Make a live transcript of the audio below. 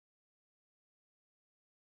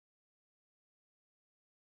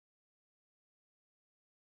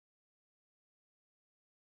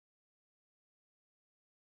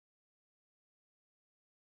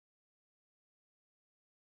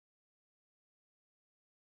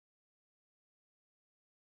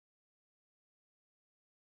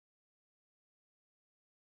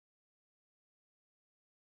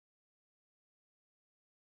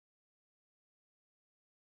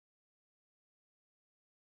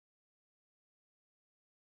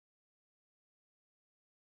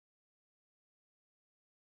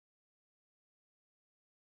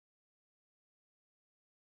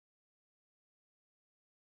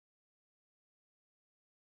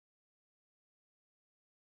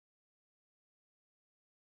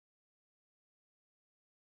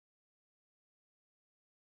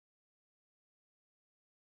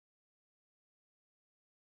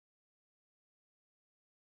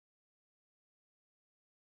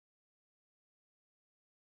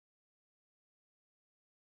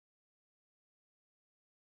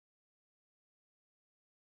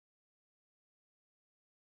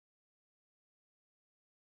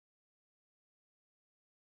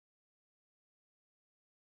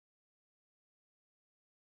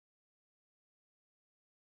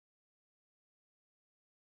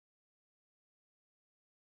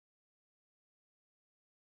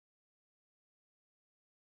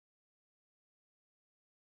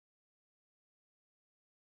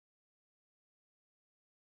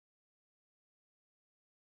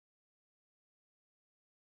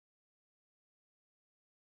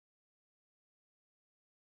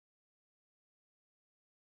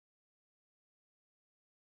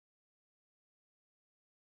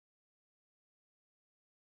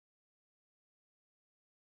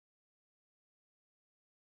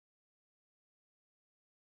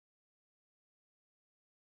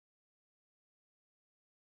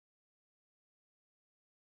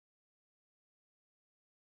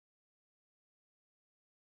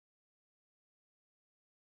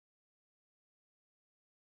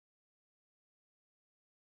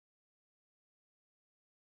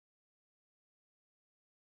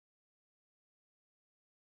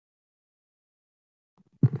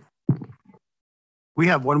We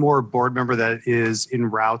have one more board member that is en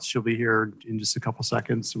route. She'll be here in just a couple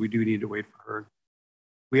seconds, so we do need to wait for her.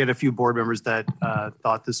 We had a few board members that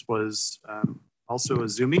thought this was also a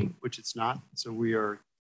Zoomie, which it's not. So we are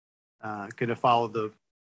going to follow the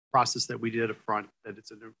process that we did up front, that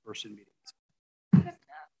it's an in-person meeting.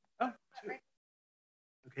 Oh, two.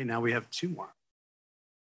 Okay, now we have two more.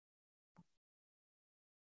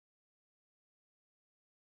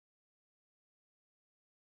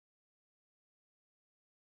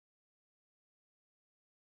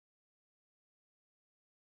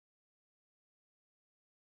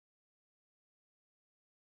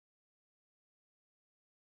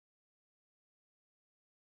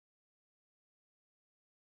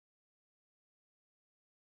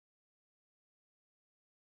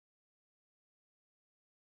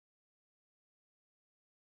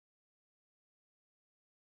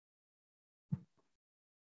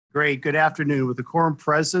 Great. Good afternoon. With the quorum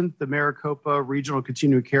present, the Maricopa Regional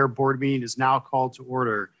Continuum Care Board meeting is now called to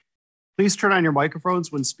order. Please turn on your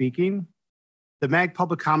microphones when speaking. The MAG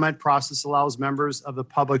public comment process allows members of the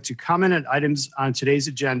public to comment on items on today's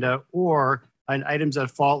agenda or on items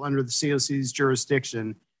that fall under the COC's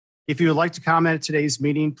jurisdiction. If you would like to comment at today's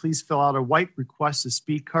meeting, please fill out a white request to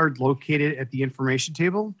speak card located at the information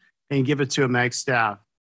table and give it to a MAG staff.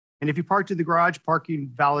 And if you parked in the garage,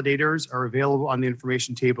 parking validators are available on the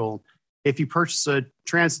information table. If you purchase a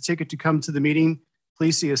transit ticket to come to the meeting,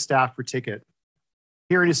 please see a staff for ticket.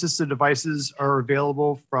 Hearing assisted devices are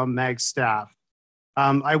available from MAG staff.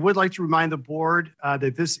 I would like to remind the board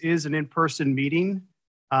that this is an in-person meeting,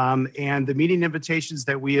 and the meeting invitations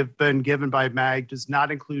that we have been given by MAG does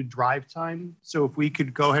not include drive time. So if we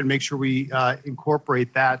could go ahead and make sure we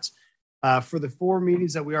incorporate that. For the 4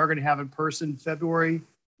 meetings that we are going to have in person, February,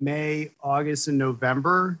 May, August, and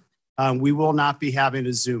November, we will not be having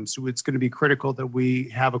a Zoom. So it's going to be critical that we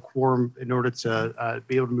have a quorum in order to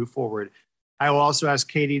be able to move forward. I will also ask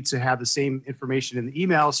Katie to have the same information in the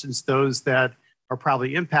email, since those that are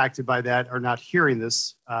probably impacted by that are not hearing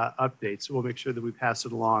this update. So we'll make sure that we pass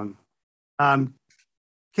it along.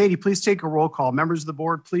 Katie, please take a roll call. Members of the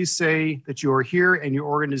board, please say that you are here and your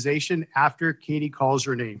organization after Katie calls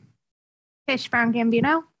your name. Fish Brown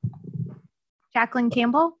Gambino. Jacqueline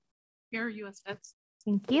Campbell. Here, U.S. Vets.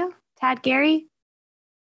 Thank you. Tad Gary.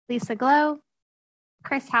 Lisa Glow.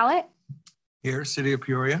 Chris Howlett. Here, City of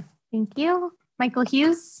Peoria. Thank you. Michael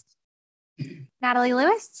Hughes. Natalie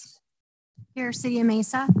Lewis. Here, City of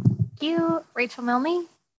Mesa. Thank you. Rachel Milne.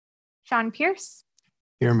 Sean Pierce.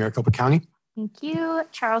 Here, Maricopa County. Thank you.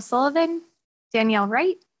 Charles Sullivan. Danielle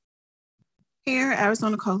Wright. Here,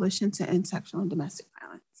 Arizona Coalition to End Sexual and Domestic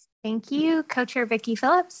Violence. Thank you. Co-Chair Vicki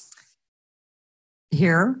Phillips.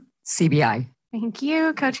 Here, CBI. Thank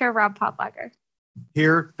you. Co-Chair Rob Potlager.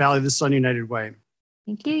 Here, Valley of the Sun United Way.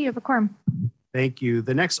 Thank you. You have a quorum. Thank you.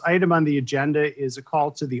 The next item on the agenda is a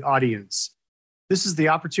call to the audience. This is the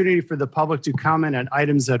opportunity for the public to comment on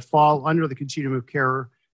items that fall under the Continuum of Care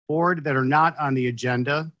Board that are not on the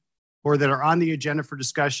agenda, or that are on the agenda for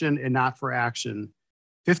discussion and not for action.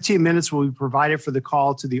 15 minutes will be provided for the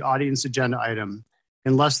call to the audience agenda item,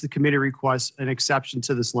 unless the committee requests an exception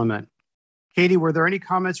to this limit. Katie, were there any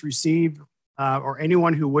comments received or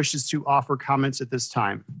anyone who wishes to offer comments at this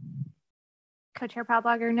time? Co-Chair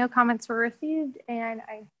Potlager, no comments were received, and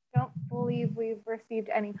I don't believe we've received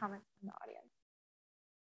any comments from the audience.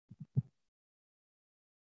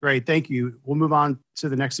 Great, thank you. We'll move on to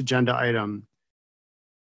the next agenda item.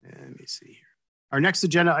 Let me see here. Our next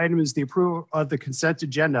agenda item is the approval of the consent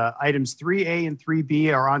agenda. Items 3A and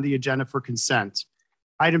 3B are on the agenda for consent.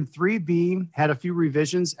 Item 3B had a few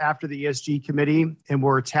revisions after the ESG committee and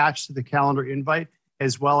were attached to the calendar invite,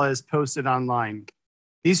 as well as posted online.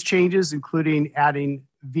 These changes, including adding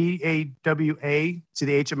VAWA to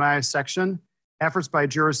the HMIS section, efforts by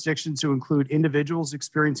jurisdiction to include individuals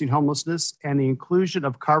experiencing homelessness, and the inclusion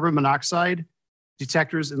of carbon monoxide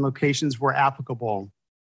detectors in locations where applicable.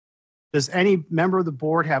 Does any member of the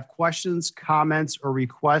board have questions, comments, or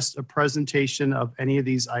request a presentation of any of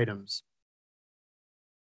these items?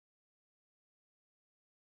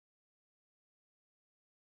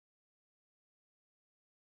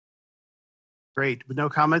 Great, with no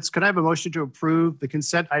comments, could I have a motion to approve the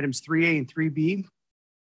consent items 3A and 3B?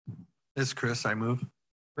 This is Chris, I move.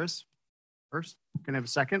 Chris, first, can I have a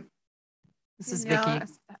second? This is Vicki.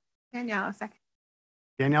 Danielle, a second.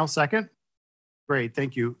 Danielle, second. Great,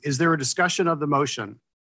 thank you. Is there a discussion of the motion?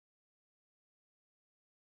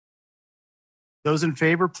 Those in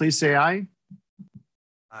favor, please say aye.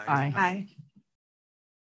 Aye. Aye.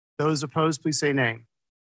 Those opposed, please say nay.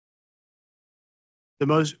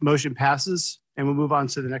 The motion passes, and we'll move on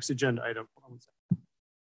to the next agenda item.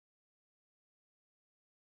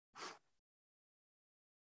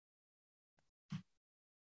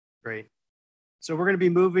 Great. So we're going to be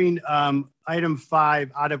moving item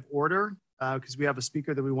 5 out of order because we have a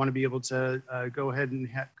speaker that we want to be able to go ahead and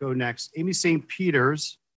go next. Amy St. Peter,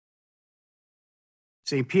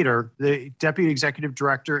 the Deputy Executive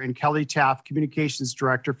Director, and Kelly Taft, Communications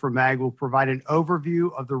Director for MAG, will provide an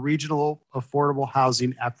overview of the regional affordable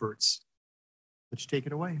housing efforts. Let's take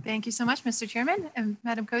it away. Thank you so much, Mr. Chairman and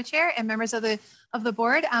Madam Co-Chair and members of the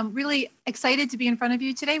board. I'm really excited to be in front of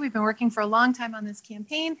you today. We've been working for a long time on this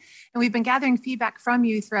campaign, and we've been gathering feedback from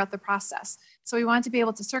you throughout the process. So we want to be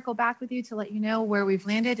able to circle back with you to let you know where we've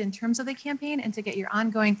landed in terms of the campaign and to get your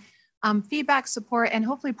ongoing feedback, support, and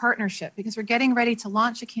hopefully partnership, because we're getting ready to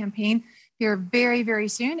launch a campaign here very, very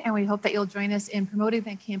soon. And we hope that you'll join us in promoting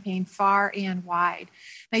that campaign far and wide.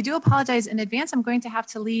 And I do apologize in advance. I'm going to have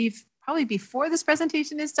to leave probably before this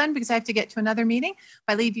presentation is done because I have to get to another meeting.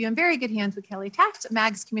 But I leave you in very good hands with Kelly Taft,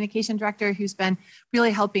 MAG's Communication Director, who's been really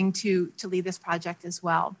helping to lead this project as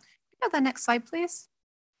well. Go to the next slide, please.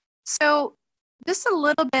 So just a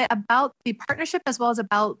little bit about the partnership as well as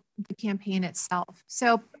about the campaign itself.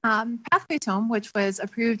 So Pathways Home, which was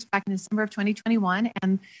approved back in December of 2021,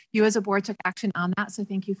 and you as a board took action on that. So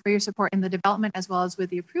thank you for your support in the development as well as with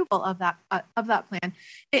the approval of that plan.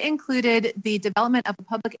 It included the development of a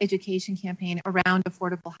public education campaign around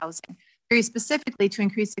affordable housing, very specifically to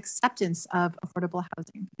increase acceptance of affordable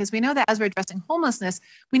housing, because we know that as we're addressing homelessness,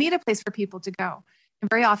 we need a place for people to go. And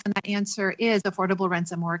very often that answer is affordable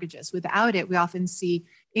rents and mortgages. Without it, we often see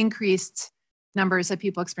increased numbers of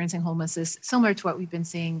people experiencing homelessness, similar to what we've been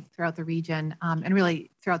seeing throughout the region and really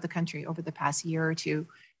throughout the country over the past year or two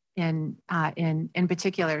in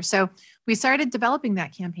particular. So we started developing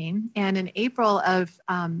that campaign, and in April of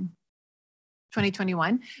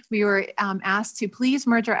 2021, we were asked to please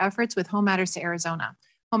merge our efforts with Home Matters to Arizona.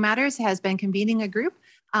 Home Matters has been convening a group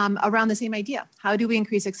around the same idea. How do we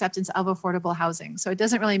increase acceptance of affordable housing? So it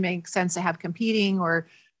doesn't really make sense to have competing or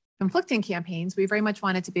conflicting campaigns. We very much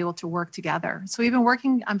wanted to be able to work together. So we've been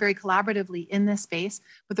working very collaboratively in this space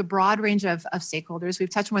with a broad range of stakeholders.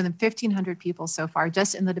 We've touched more than 1,500 people so far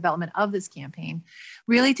just in the development of this campaign,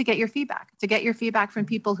 really to get your feedback from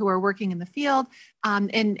people who are working in the field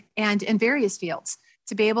and in various fields,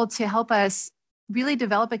 to be able to help us really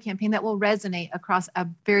develop a campaign that will resonate across a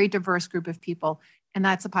very diverse group of people. And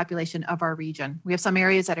that's the population of our region. We have some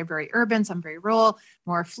areas that are very urban, some very rural,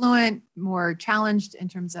 more affluent, more challenged in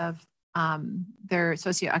terms of their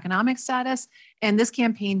socioeconomic status. And this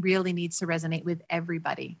campaign really needs to resonate with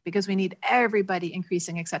everybody, because we need everybody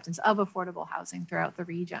increasing acceptance of affordable housing throughout the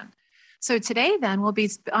region. So today then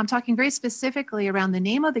I'm talking very specifically around the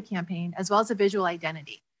name of the campaign as well as the visual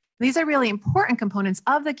identity. These are really important components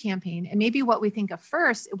of the campaign, and maybe what we think of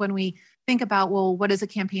first when we think about, well, what does a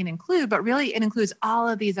campaign include? But really it includes all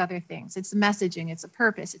of these other things. It's the messaging, it's the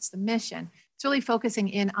purpose, it's the mission. It's really focusing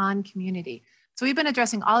in on community. So we've been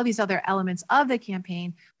addressing all of these other elements of the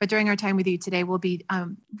campaign, but during our time with you today, we'll be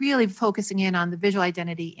really focusing in on the visual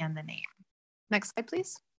identity and the name. Next slide,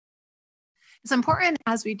 please. It's important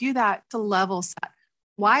as we do that to level set.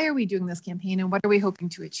 Why are we doing this campaign and what are we hoping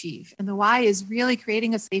to achieve? And the why is really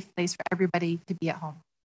creating a safe place for everybody to be at home.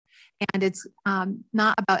 And it's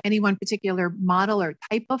not about any one particular model or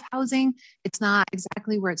type of housing. It's not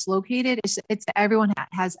exactly where it's located. It's that everyone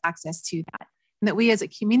has access to that. And that we as a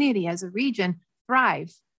community, as a region,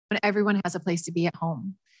 thrive when everyone has a place to be at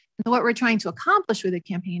home. And what we're trying to accomplish with the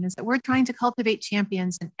campaign is that we're trying to cultivate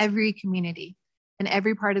champions in every community, in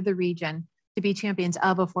every part of the region, to be champions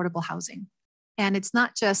of affordable housing. And it's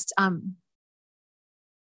not just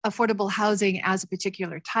affordable housing as a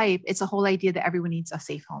particular type. It's a whole idea that everyone needs a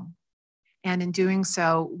safe home. And in doing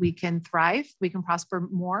so, we can thrive, we can prosper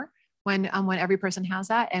more when every person has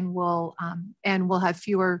that, and we'll have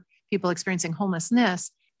fewer people experiencing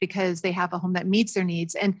homelessness because they have a home that meets their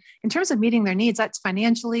needs. And in terms of meeting their needs, that's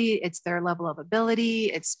financially, it's their level of ability,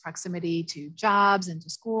 it's proximity to jobs and to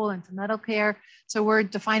school and to medical care. So we're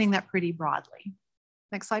defining that pretty broadly.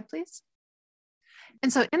 Next slide, please.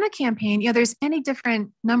 And so in the campaign, there's any different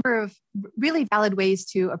number of really valid ways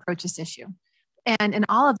to approach this issue. And in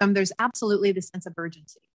all of them, there's absolutely the sense of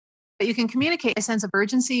urgency. But you can communicate a sense of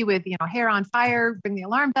urgency with, hair on fire, ring the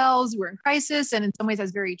alarm bells, we're in crisis. And in some ways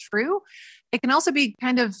that's very true. It can also be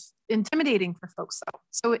kind of intimidating for folks though.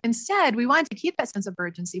 So instead, we wanted to keep that sense of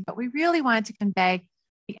urgency, but we really wanted to convey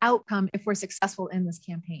the outcome if we're successful in this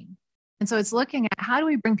campaign. And so it's looking at how do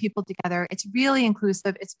we bring people together? It's really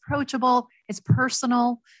inclusive, it's approachable, it's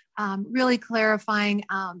personal, really clarifying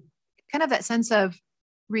kind of that sense of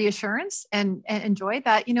reassurance and joy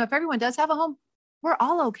that, if everyone does have a home, we're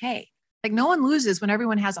all okay. Like no one loses when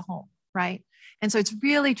everyone has a home, right? And so it's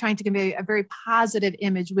really trying to convey a very positive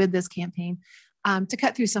image with this campaign. to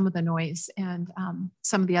cut through some of the noise and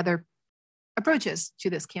some of the other approaches to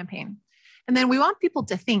this campaign. And then we want people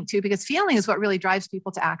to think too, because feeling is what really drives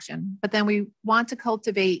people to action. But then we want to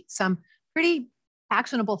cultivate some pretty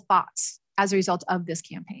actionable thoughts as a result of this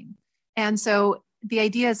campaign. And so the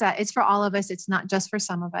idea is that it's for all of us. It's not just for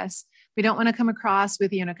some of us. We don't want to come across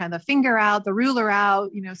with, kind of the finger out, the ruler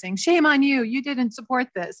out, saying, shame on you, you didn't support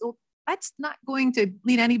this. Well, that's not going to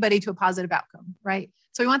lead anybody to a positive outcome, right?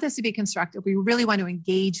 So we want this to be constructive. We really want to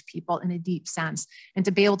engage people in a deep sense and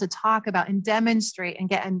to be able to talk about and demonstrate and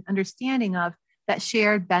get an understanding of that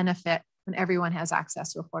shared benefit when everyone has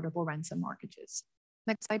access to affordable rents and mortgages.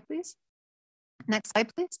 Next slide, please. Next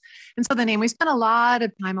slide, please. And so the name, we spent a lot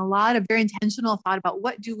of time, a lot of very intentional thought about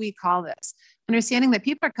what do we call this? Understanding that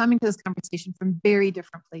people are coming to this conversation from very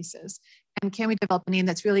different places. And can we develop a name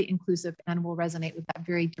that's really inclusive and will resonate with that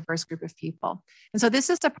very diverse group of people? And so this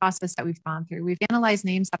is the process that we've gone through. We've analyzed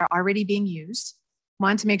names that are already being used.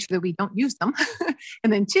 One, to make sure that we don't use them.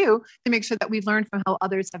 And then two, to make sure that we've learned from how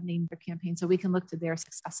others have named their campaign so we can look to their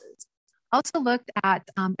successes. Also looked at,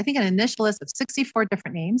 I think, an initial list of 64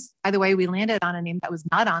 different names. By the way, we landed on a name that was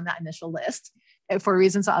not on that initial list for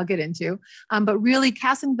reasons I'll get into, but really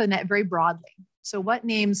casting the net very broadly. So what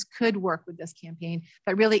names could work with this campaign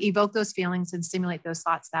that really evoke those feelings and stimulate those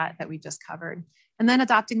thoughts that we just covered. And then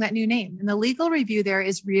adopting that new name. And the legal review there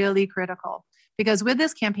is really critical because with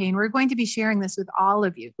this campaign, we're going to be sharing this with all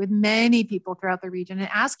of you, with many people throughout the region and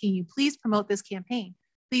asking you, please promote this campaign.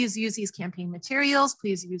 Please use these campaign materials.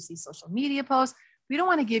 Please use these social media posts. We don't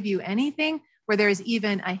want to give you anything where there is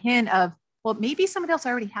even a hint of, well, maybe somebody else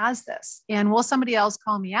already has this. And will somebody else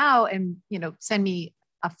call me out and, send me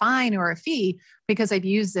a fine or a fee because I've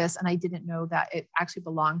used this and I didn't know that it actually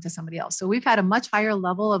belonged to somebody else. So we've had a much higher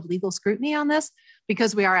level of legal scrutiny on this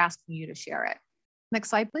because we are asking you to share it. Next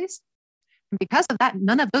slide, please. And because of that,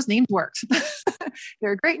 none of those names worked.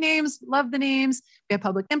 They're great names, love the names. We have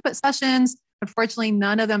public input sessions. Unfortunately,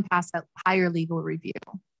 none of them passed that higher legal review.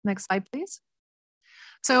 Next slide, please.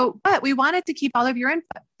 So, but we wanted to keep all of your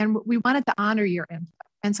input and we wanted to honor your input.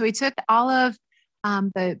 And so we took all of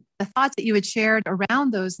the thoughts that you had shared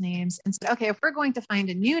around those names and said, okay, if we're going to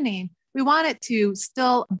find a new name, we want it to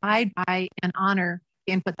still abide by and honor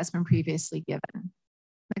the input that's been previously given.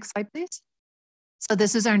 Next slide, please. So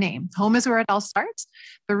this is our name. Home is where it all starts.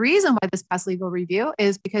 The reason why this passed legal review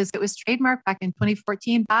is because it was trademarked back in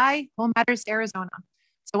 2014 by Home Matters Arizona.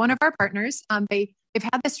 So one of our partners, they've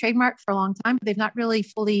had this trademark for a long time, but they've not really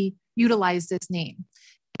fully utilized this name.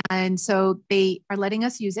 And so they are letting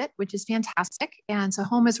us use it, which is fantastic. And so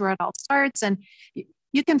home is where it all starts. And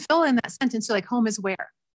you can fill in that sentence. So like home is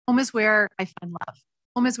where? Home is where I find love.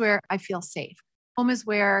 Home is where I feel safe. Home is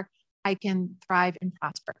where I can thrive and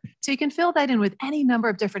prosper. So you can fill that in with any number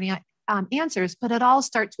of different answers, but it all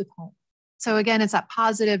starts with home. So again, it's that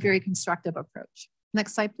positive, very constructive approach.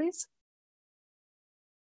 Next slide, please.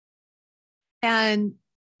 And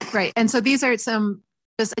great. And so these are some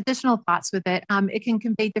just additional thoughts with it. It can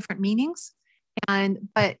convey different meanings,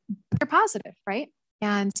 but they're positive, right?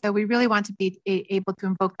 And so we really want to be able to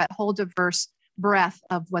invoke that whole diverse breadth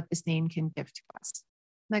of what this name can give to us.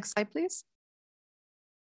 Next slide, please.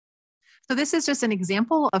 So this is just an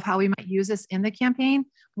example of how we might use this in the campaign.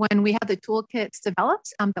 When we have the toolkits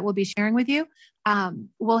developed that we'll be sharing with you,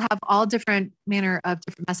 we'll have all different manner of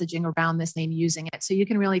different messaging around this name using it. So you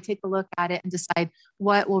can really take a look at it and decide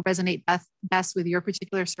what will resonate best with your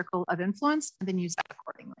particular circle of influence and then use that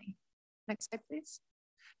accordingly. Next slide, please.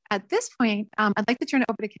 At this point, I'd like to turn it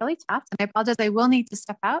over to Kelly Taft, and I apologize, I will need to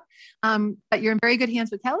step out, but you're in very good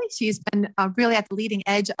hands with Kelly. She's been really at the leading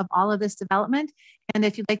edge of all of this development. And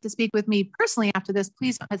if you'd like to speak with me personally after this,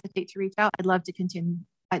 please don't hesitate to reach out. I'd love to continue.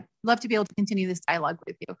 I'd love to be able to continue this dialogue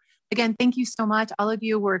with you. Again, thank you so much. All of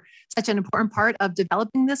you were such an important part of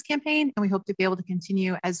developing this campaign, and we hope to be able to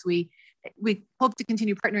continue as we hope to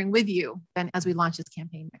continue partnering with you then as we launch this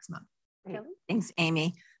campaign next month. Great. Thanks,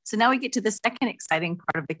 Amy. So now we get to the second exciting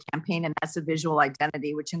part of the campaign, and that's the visual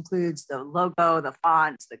identity, which includes the logo, the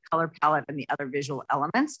fonts, the color palette, and the other visual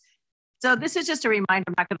elements. So this is just a reminder,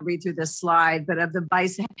 I'm not going to read through this slide, but of the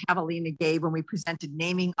advice that Catalina gave when we presented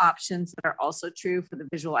naming options that are also true for the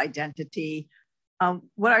visual identity.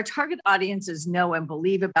 What our target audiences know and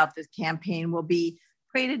believe about this campaign will be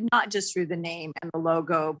created not just through the name and the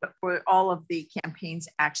logo, but for all of the campaign's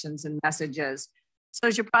actions and messages. So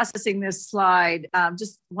as you're processing this slide,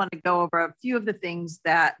 just want to go over a few of the things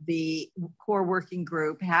that the core working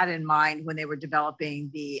group had in mind when they were developing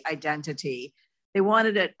the identity. They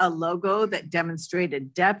wanted a logo that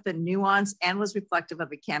demonstrated depth and nuance and was reflective of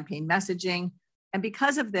the campaign messaging. And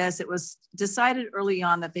because of this, it was decided early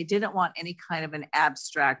on that they didn't want any kind of an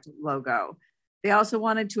abstract logo. They also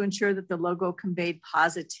wanted to ensure that the logo conveyed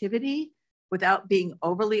positivity without being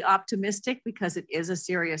overly optimistic, because it is a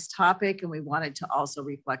serious topic and we wanted to also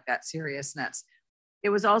reflect that seriousness. It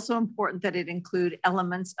was also important that it include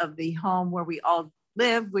elements of the home where we all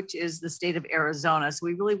live, which is the state of Arizona. So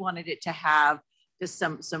we really wanted it to have just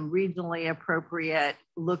some regionally appropriate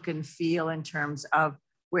look and feel in terms of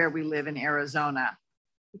where we live in Arizona.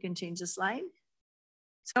 You can change the slide.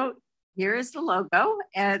 So here is the logo.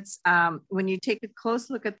 It's when you take a close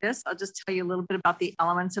look at this, I'll just tell you a little bit about the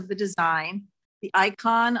elements of the design. The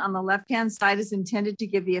icon on the left-hand side is intended to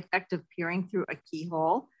give the effect of peering through a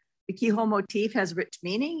keyhole. The keyhole motif has rich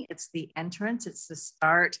meaning. It's the entrance, it's the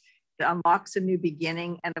start, it unlocks a new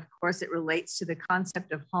beginning. And of course, it relates to the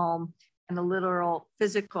concept of home and the literal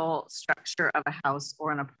physical structure of a house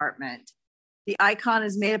or an apartment. The icon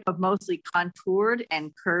is made up of mostly contoured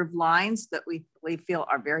and curved lines that we feel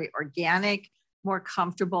are very organic, more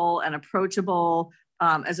comfortable and approachable,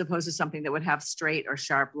 as opposed to something that would have straight or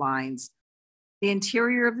sharp lines. The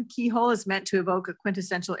interior of the keyhole is meant to evoke a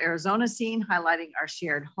quintessential Arizona scene, highlighting our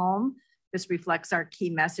shared home. This reflects our key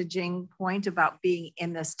messaging point about being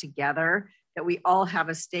in this together, that we all have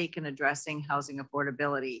a stake in addressing housing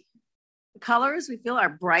affordability. The colors we feel are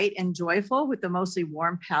bright and joyful, with the mostly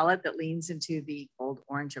warm palette that leans into the gold,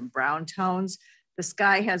 orange, and brown tones. The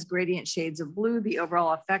sky has gradient shades of blue. The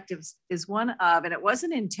overall effect is one of, and it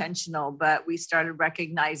wasn't intentional, but we started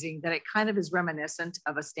recognizing that it kind of is reminiscent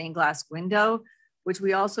of a stained glass window, which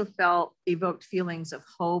we also felt evoked feelings of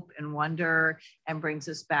hope and wonder and brings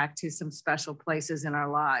us back to some special places in our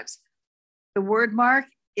lives. The word mark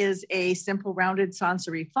is a simple rounded sans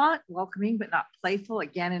serif font, welcoming but not playful,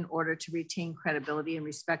 again, in order to retain credibility and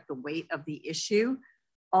respect the weight of the issue.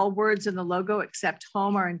 All words in the logo except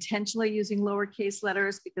home are intentionally using lowercase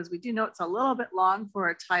letters, because we do know it's a little bit long for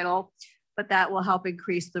a title, but that will help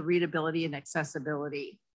increase the readability and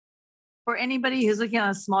accessibility. For anybody who's looking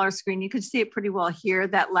on a smaller screen, you can see it pretty well here.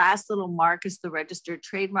 That last little mark is the registered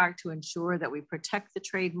trademark to ensure that we protect the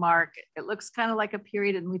trademark. It looks kind of like a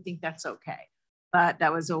period, and we think that's okay. But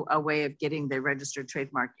that was a way of getting the registered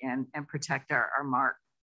trademark in and protect our mark.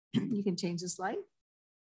 You can change the slide.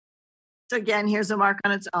 So again, here's a mark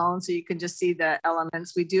on its own, so you can just see the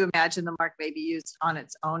elements. We do imagine the mark may be used on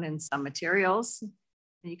its own in some materials.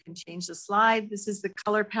 You can change the slide. This is the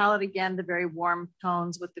color palette, again, the very warm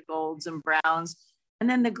tones with the golds and browns. And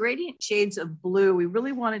then the gradient shades of blue, we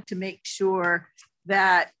really wanted to make sure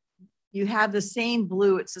that you have the same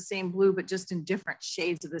blue, it's the same blue, but just in different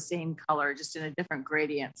shades of the same color, just in a different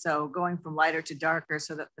gradient. So going from lighter to darker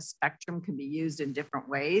so that the spectrum can be used in different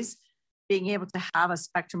ways. Being able to have a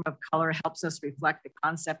spectrum of color helps us reflect the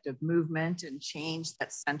concept of movement and change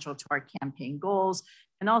that's central to our campaign goals,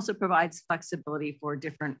 and also provides flexibility for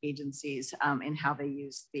different agencies in how they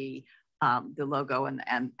use the logo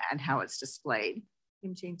and how it's displayed. You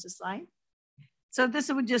can change the slide. So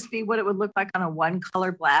this would just be what it would look like on a one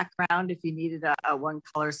color background if you needed a one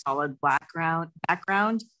color solid background.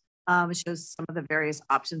 It shows some of the various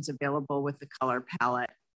options available with the color palette.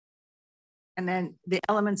 And then the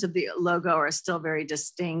elements of the logo are still very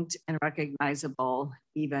distinct and recognizable,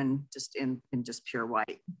 even just in just pure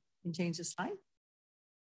white. You can change the slide.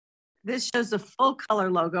 This shows the full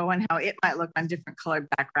color logo and how it might look on different colored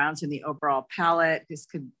backgrounds in the overall palette. These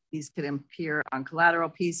could appear on collateral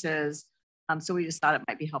pieces. So we just thought it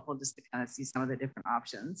might be helpful just to kind of see some of the different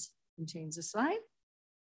options. You can change the slide.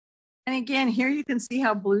 And again, here you can see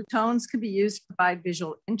how blue tones can be used to provide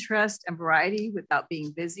visual interest and variety without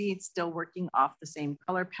being busy. It's still working off the same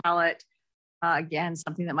color palette. Again,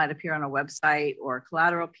 something that might appear on a website or a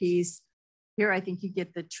collateral piece. Here, I think you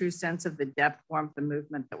get the true sense of the depth, warmth, and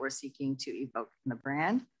movement that we're seeking to evoke in the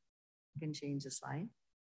brand. You can change the slide.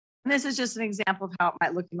 And this is just an example of how it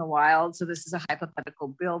might look in the wild. So this is a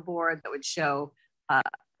hypothetical billboard that would show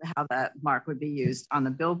how that mark would be used on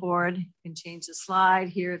the billboard. You can change the slide.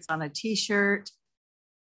 Here it's on a t-shirt.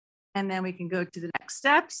 And then we can go to the next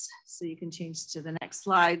steps. So you can change to the next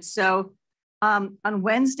slide. So on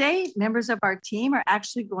Wednesday, members of our team are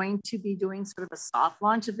actually going to be doing sort of a soft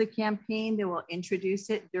launch of the campaign. They will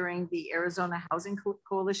introduce it during the Arizona Housing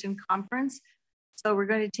Coalition Conference. So we're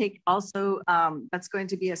going to take also, that's going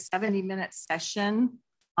to be a 70-minute session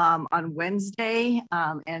on Wednesday.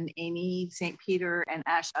 And Amy St. Peter and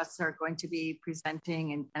Ash Utz are going to be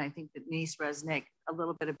presenting, and I think that Denise Resnick, a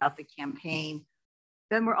little bit about the campaign.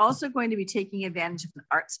 Then we're also going to be taking advantage of an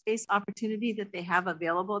art space opportunity that they have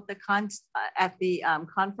available at the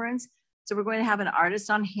conference. So we're going to have an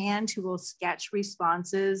artist on hand who will sketch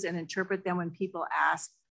responses and interpret them when people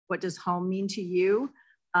ask, what does home mean to you?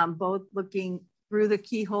 Both looking through the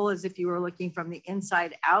keyhole as if you were looking from the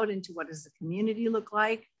inside out into what does the community look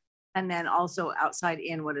like, and then also outside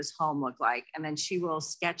in what does home look like. And then she will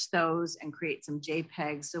sketch those and create some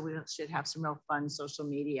JPEGs. So we should have some real fun social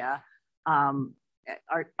media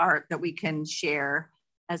art that we can share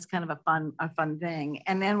as kind of a fun thing.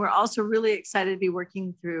 And then we're also really excited to be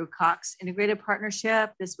working through Cox Integrated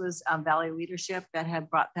Partnership. This was Valley Leadership that had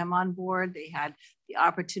brought them on board. They had the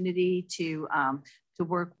opportunity to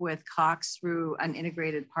work with Cox through an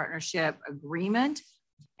integrated partnership agreement.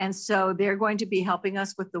 And so they're going to be helping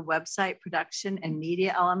us with the website production and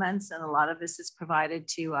media elements. And a lot of this is provided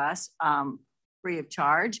to us free of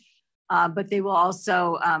charge. But they will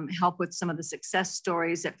also help with some of the success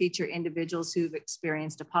stories that feature individuals who've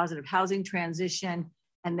experienced a positive housing transition.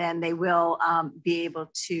 And then they will be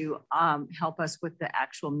able to help us with the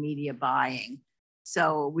actual media buying.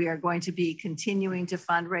 So we are going to be continuing to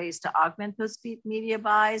fundraise to augment those media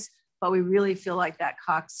buys, but we really feel like that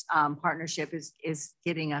Cox partnership is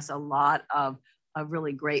getting us a lot of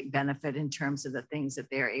really great benefit in terms of the things that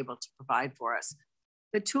they're able to provide for us.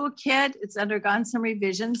 The toolkit, it's undergone some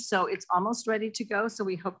revisions, so it's almost ready to go. So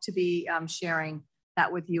we hope to be sharing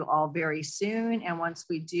that with you all very soon. And once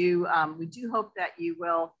we do hope that you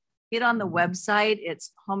will get on the website.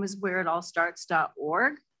 It's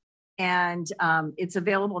homeiswhereitallstarts.org. And it's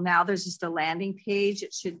available now. There's just a landing page.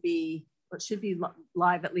 It should be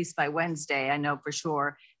live at least by Wednesday, I know for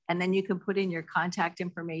sure. And then you can put in your contact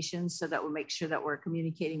information so that we'll make sure that we're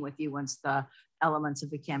communicating with you once the elements of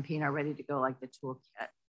the campaign are ready to go, like the toolkit.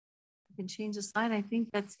 You can change the slide. I think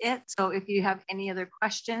that's it. So if you have any other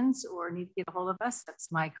questions or need to get a hold of us,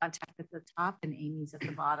 that's my contact at the top and Amy's at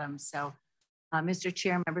the bottom. So Mr.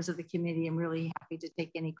 Chair, members of the committee, I'm really happy to take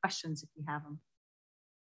any questions if you have them.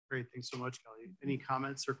 Great, thanks so much, Kelly. Any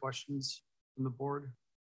comments or questions from the board?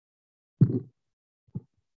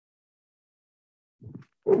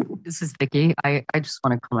 This is Vicki. I just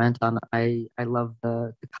want to comment on, I love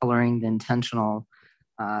the coloring, the intentional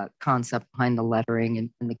concept behind the lettering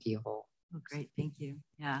and the keyhole. Oh, great, thank you.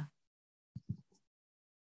 Yeah.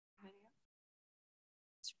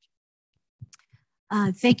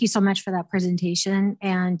 Thank you so much for that presentation.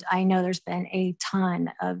 And I know there's been a ton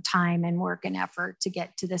of time and work and effort to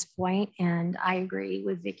get to this point. And I agree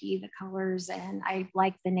with Vicki, the colors, and I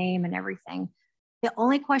like the name and everything. The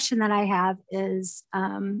only question that I have is,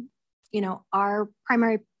 you know, our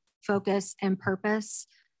primary focus and purpose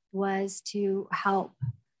was to help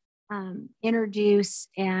introduce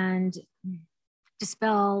and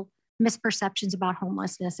dispel misperceptions about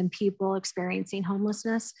homelessness and people experiencing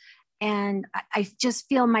homelessness. And I just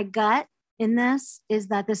feel my gut in this is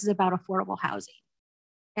that this is about affordable housing.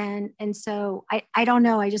 And so I don't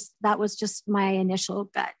know, that was just my initial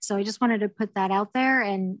gut. So I just wanted to put that out there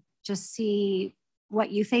and just see what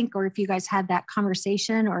you think, or if you guys had that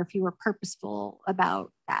conversation, or if you were purposeful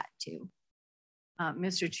about that too.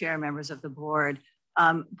 Mr. Chair, members of the board,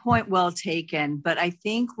 point well taken. But I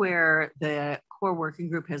think where the core working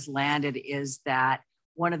group has landed is that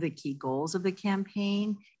one of the key goals of the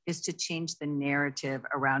campaign is to change the narrative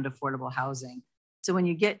around affordable housing. So when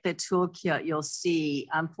you get the toolkit, you'll see,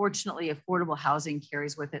 unfortunately, affordable housing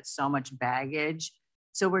carries with it so much baggage.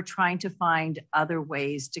 So we're trying to find other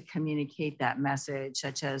ways to communicate that message,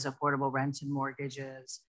 such as affordable rents and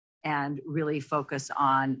mortgages, and really focus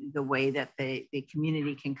on the way that the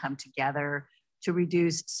community can come together to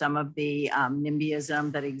reduce some of the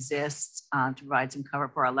NIMBYism that exists, to provide some cover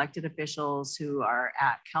for our elected officials who are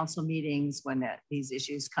at council meetings when these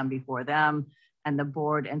issues come before them and the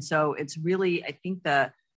board. And so it's really, I think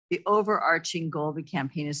the overarching goal of the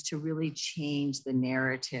campaign is to really change the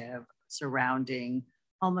narrative surrounding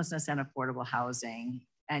homelessness and affordable housing,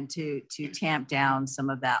 and to tamp down some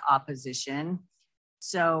of that opposition.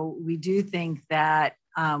 So we do think that,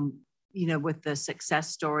 you know, with the success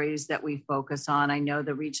stories that we focus on, I know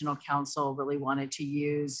the regional council really wanted to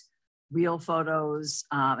use real photos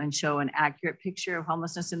and show an accurate picture of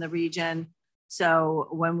homelessness in the region. So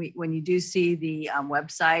when you do see the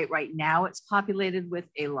website right now, it's populated with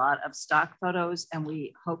a lot of stock photos, and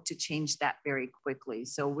we hope to change that very quickly.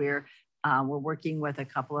 So we're working with a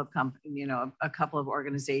couple of other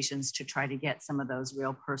organizations to try to get some of those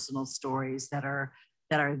real personal stories that are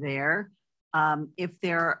there. If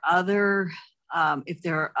there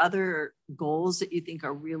are other goals that you think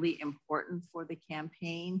are really important for the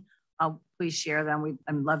campaign, please share them.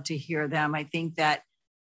 I'd love to hear them. I think that,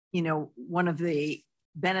 you know, one of the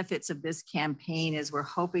benefits of this campaign is we're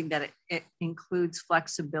hoping that it includes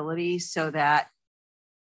flexibility, so that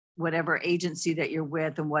whatever agency that you're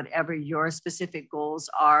with and whatever your specific goals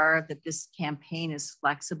are, that this campaign is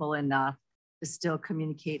flexible enough to still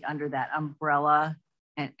communicate under that umbrella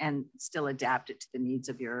and still adapt it to the needs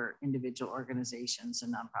of your individual organizations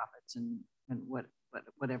and nonprofits and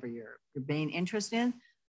whatever your main interest in.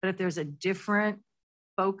 But if there's a different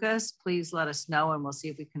focus, please let us know and we'll see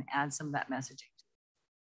if we can add some of that messaging.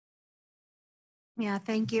 Yeah,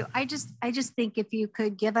 thank you. I just think if you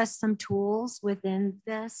could give us some tools within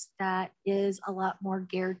this that is a lot more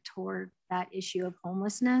geared toward that issue of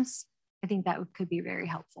homelessness, I think that could be very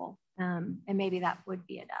helpful. And maybe that would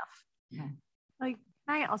be enough. Yeah. Like,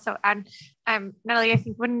 can I also add, Natalie, I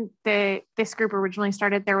think when this group originally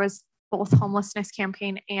started, there was both homelessness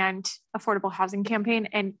campaign and affordable housing campaign.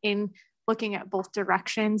 And in looking at both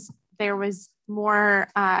directions, there was more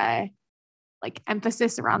like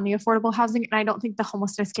emphasis around the affordable housing. And I don't think the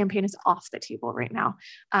homelessness campaign is off the table right now.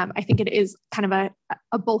 I think it is kind of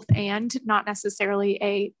a both and, not necessarily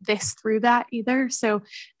a this through that either. So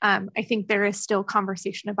I think there is still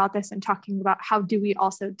conversation about this and talking about how do we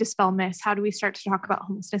also dispel myths? How do we start to talk about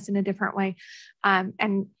homelessness in a different way?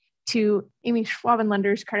 And to Amy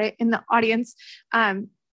Schwabenlander's credit in the audience,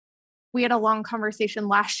 we had a long conversation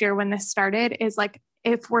last year when this started, is like,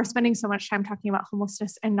 if we're spending so much time talking about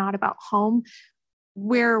homelessness and not about home,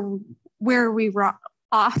 where are we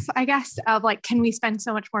off, I guess, of like, can we spend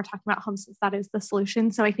so much more talking about home since that is the solution?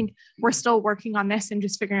 So I think we're still working on this and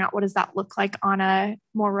just figuring out what does that look like on a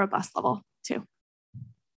more robust level too.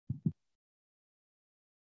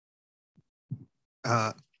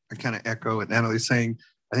 I kind of echo what Natalie's saying.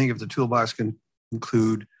 I think if the toolbox can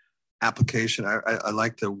include application, I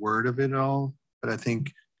like the word of it all, but I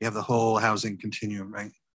think you have the whole housing continuum,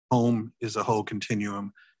 right? Home is a whole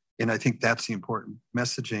continuum. And I think that's the important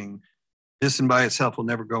messaging. This and by itself will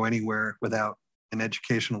never go anywhere without an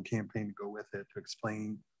educational campaign to go with it to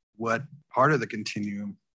explain what part of the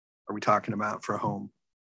continuum are we talking about for a home.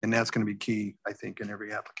 And that's going to be key, I think, in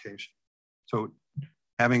every application. So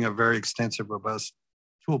having a very extensive, robust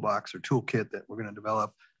toolbox or toolkit that we're going to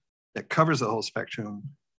develop that covers the whole spectrum,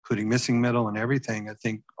 including missing middle and everything, I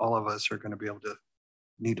think all of us are going to be able to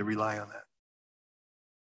need to rely on that.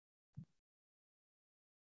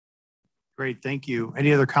 Great, thank you.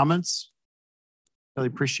 Any other comments? Really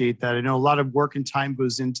appreciate that. I know a lot of work and time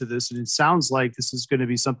goes into this, and it sounds like this is going to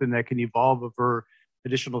be something that can evolve over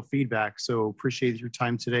additional feedback. So appreciate your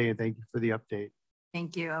time today, and thank you for the update.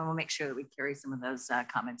 Thank you. And we'll make sure that we carry some of those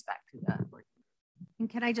comments back to the board. And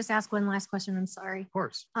can I just ask one last question? I'm sorry. Of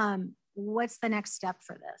course. What's the next step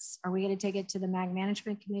for this? Are we going to take it to the MAG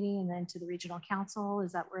Management Committee and then to the Regional Council?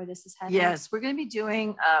 Is that where this is headed? Yes, we're going to be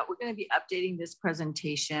doing, we're going to be updating this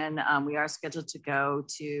presentation. We are scheduled to go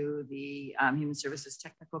to the Human Services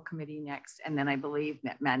Technical Committee next, and then I believe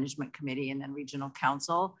Management Committee and then Regional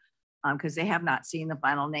Council, because they have not seen the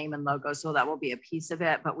final name and logo. So that will be a piece of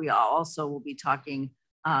it, but we also will be talking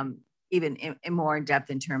even in more in depth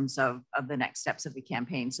in terms of the next steps of the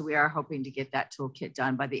campaign. So we are hoping to get that toolkit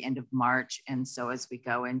done by the end of March. And so as we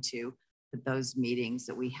go into those meetings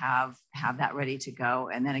that we have that ready to go.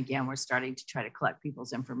 And then again, we're starting to try to collect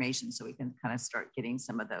people's information so we can kind of start getting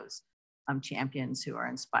some of those champions who are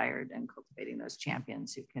inspired and cultivating those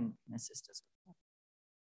champions who can assist us.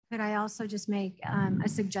 Could I also just make a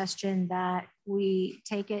suggestion that we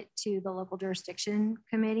take it to the local jurisdiction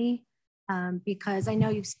committee? Because I know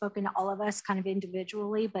you've spoken to all of us kind of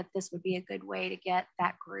individually, but this would be a good way to get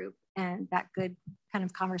that group and that good kind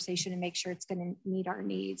of conversation and make sure it's going to meet our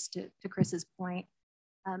needs, to Chris's point.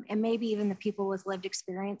 And maybe even the people with lived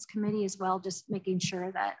experience committee as well, just making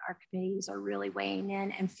sure that our committees are really weighing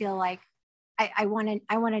in and feel like I want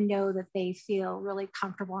to know that they feel really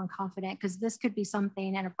comfortable and confident, because this could be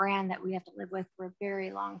something and a brand that we have to live with for a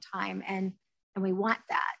very long time. And we want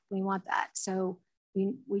that. We want that. So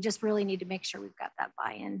we just really need to make sure we've got that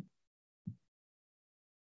buy-in.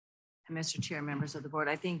 And Mr. Chair, members of the board,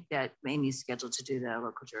 I think that Amy's scheduled to do the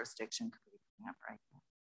local jurisdiction committee coming up right now.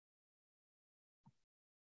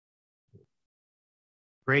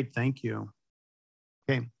 Great, thank you.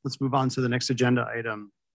 Okay, let's move on to the next agenda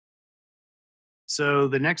item. So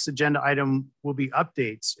the next agenda item will be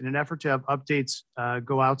updates. In an effort to have updates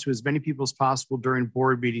go out to as many people as possible during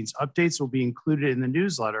board meetings, updates will be included in the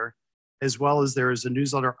newsletter, as well as there is a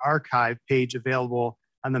newsletter archive page available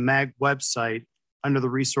on the MAG website under the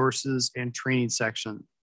resources and training section.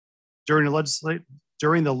 During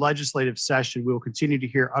the legislative session, we will continue to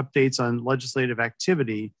hear updates on legislative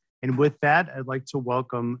activity. And with that, I'd like to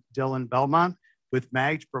welcome Dylan Belmont with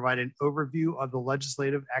MAG to provide an overview of the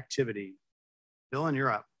legislative activity. Dylan,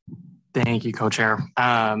 you're up. Thank you, co-chair.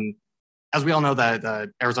 As we all know,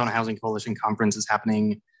 the Arizona Housing Coalition Conference is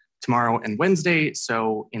happening tomorrow and Wednesday.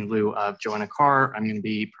 So in lieu of Joanna Carr, I'm going to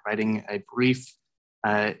be providing a brief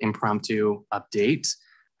impromptu update.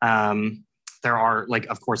 There are, like,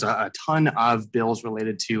 of course, a ton of bills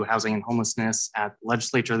related to housing and homelessness at the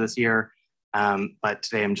legislature this year. But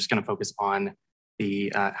today I'm just going to focus on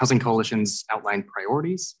the Housing Coalition's outlined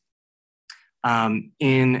priorities.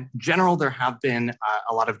 In general, there have been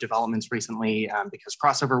a lot of developments recently because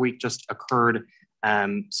crossover week just occurred.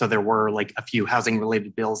 So there were like a few housing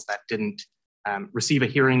related bills that didn't receive a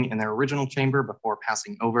hearing in their original chamber before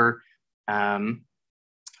passing over.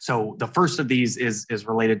 So the first of these is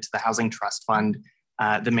related to the Housing Trust Fund.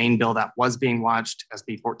 The main bill that was being watched,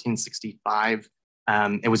 SB 1465,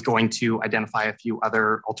 it was going to identify a few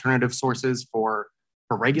other alternative sources for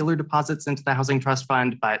regular deposits into the Housing Trust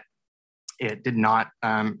Fund, but it did not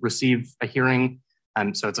receive a hearing.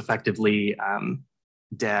 So it's effectively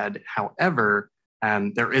dead. However,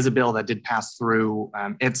 there is a bill that did pass through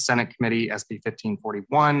its Senate committee, SB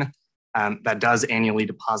 1541, that does annually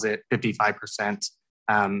deposit 55%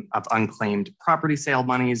 of unclaimed property sale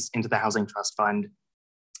monies into the Housing Trust Fund.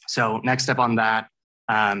 So next step on that,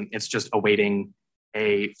 it's just awaiting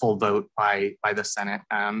a full vote by the Senate.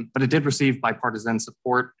 But it did receive bipartisan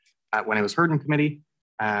support when it was heard in committee.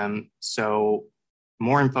 So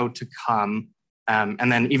more info to come.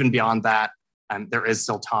 And then even beyond that, there is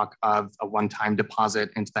still talk of a one-time deposit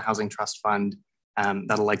into the Housing Trust Fund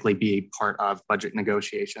that'll likely be part of budget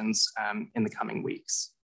negotiations in the coming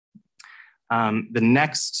weeks. The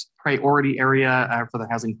next priority area for the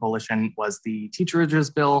Housing Coalition was the teacherages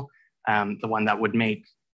bill, the one that would make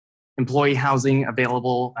employee housing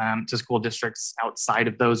available to school districts outside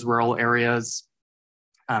of those rural areas.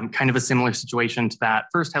 Kind of a similar situation to that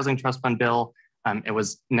first Housing Trust Fund bill. It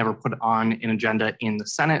was never put on an agenda in the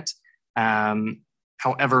Senate.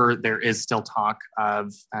 However, there is still talk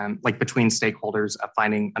of like between stakeholders of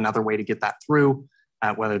finding another way to get that through,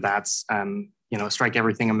 whether that's a strike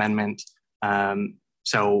everything amendment.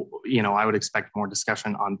 So I would expect more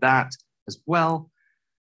discussion on that as well.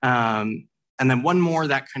 And then one more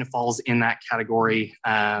that kind of falls in that category,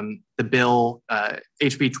 the bill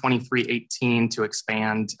HB 2318 to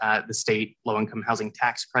expand the state low-income housing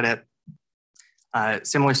tax credit.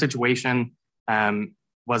 Similar situation,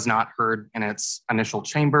 was not heard in its initial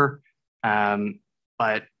chamber,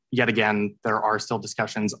 but yet again, there are still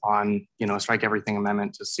discussions on a strike everything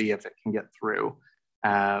amendment to see if it can get through.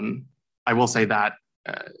 I will say that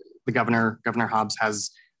the Governor Hobbs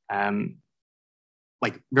has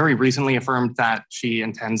very recently affirmed that she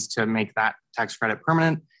intends to make that tax credit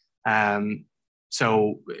permanent.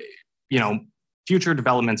 So, future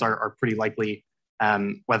developments are pretty likely,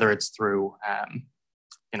 whether it's through,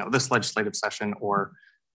 this legislative session or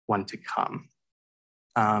one to come.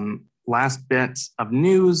 Last bit of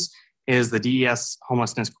news is the DES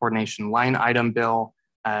Homelessness Coordination Line Item Bill,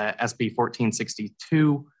 SB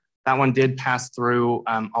 1462. That one did pass through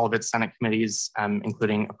all of its Senate committees,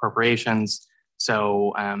 including appropriations.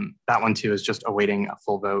 So that one too is just awaiting a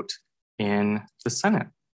full vote in the Senate.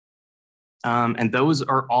 And those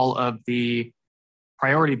are all of the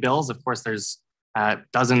priority bills. Of course, there's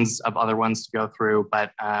dozens of other ones to go through,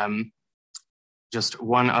 but just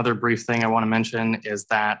one other brief thing I want to mention is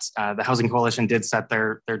that the Housing Coalition did set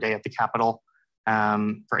their day at the Capitol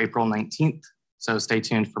for April 19th. So stay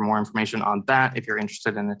tuned for more information on that if you're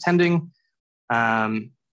interested in attending. And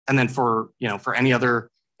then for any other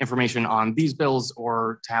information on these bills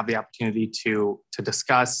or to have the opportunity to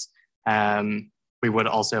discuss, we would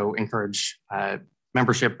also encourage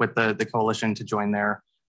membership with the coalition to join their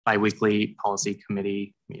biweekly policy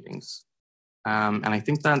committee meetings. And I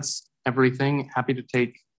think that's everything. Happy to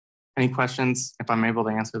take any questions if I'm able to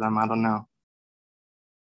answer them. I don't know.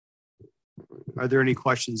 Are there any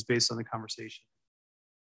questions based on the conversation?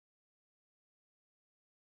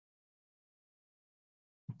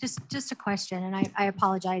 Just a question, and I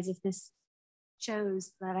apologize if this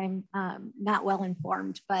shows that I'm not well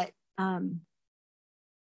informed, but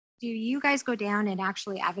do you guys go down and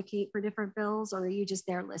actually advocate for different bills, or are you just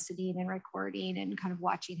there listening and recording and kind of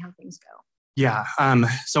watching how things go? Yeah,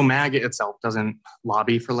 so MAG itself doesn't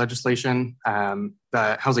lobby for legislation.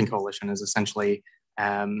 The Housing Coalition is essentially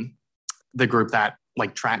the group that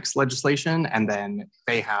tracks legislation, and then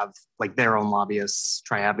they have their own lobbyists,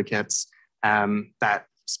 tri-advocates that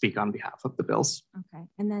speak on behalf of the bills. Okay,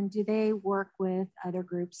 and then do they work with other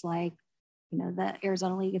groups like, the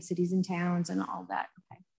Arizona League of Cities and Towns and all that?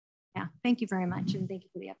 Okay, yeah, thank you very much, and thank you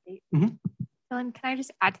for the update. Mm-hmm. Ellen, can I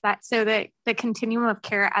just add to that? So the Continuum of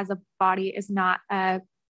Care as a body is not a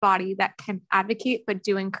body that can advocate, but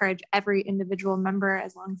do encourage every individual member,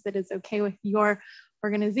 as long as it is okay with your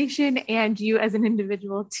organization and you as an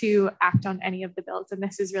individual, to act on any of the bills. And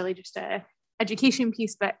this is really just a education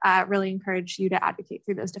piece, but really encourage you to advocate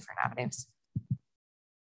through those different avenues.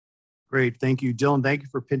 Great, thank you. Dylan, thank you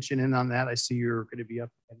for pinching in on that. I see you're going to be up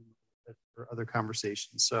for other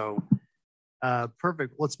conversations. So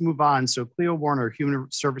perfect, let's move on. So Cleo Warner, Human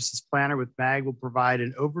Services Planner with MAG, will provide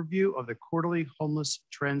an overview of the quarterly homeless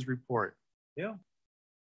trends report. Cleo?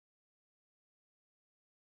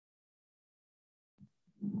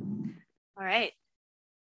 All right.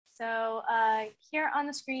 So here on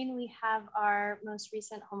the screen, we have our most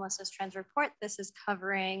recent homelessness trends report. This is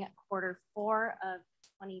covering Q4 of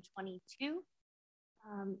 2022.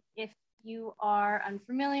 If you are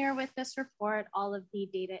unfamiliar with this report, all of the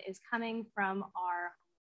data is coming from our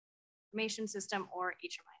information system or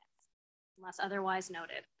HMIS, unless otherwise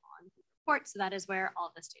noted on the report. So that is where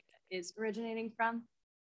all this data is originating from.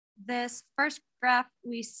 This first graph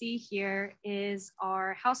we see here is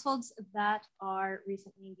our households that are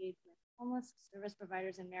recently engaged with homeless service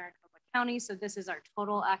providers in Maricopa County. So this is our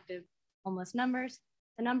total active homeless numbers.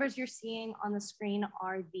 The numbers you're seeing on the screen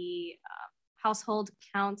are the household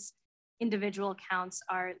counts. Individual counts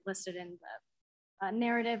are listed in the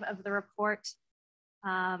narrative of the report.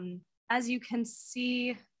 As you can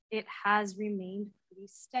see, it has remained pretty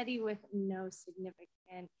steady with no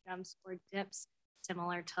significant jumps or dips,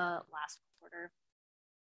 similar to last quarter.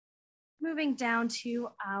 Moving down to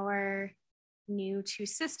our new to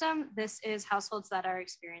system, this is households that are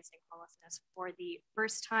experiencing homelessness for the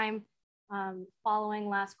first time. Following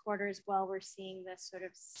last quarter as well, we're seeing this sort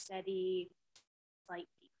of steady, slight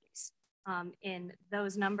decrease in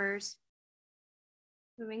those numbers.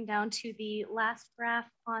 Moving down to the last graph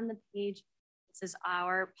on the page, this is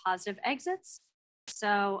our positive exits.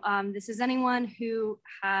 So this is anyone who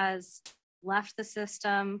has left the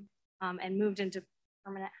system and moved into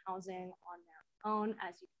permanent housing on their own.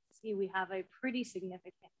 As you can see, we have a pretty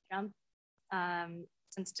significant jump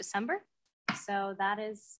since December. So that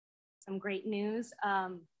is some great news.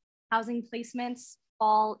 Housing placements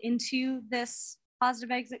fall into this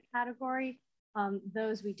positive exit category.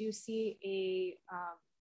 Those we do see a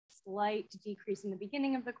slight decrease in the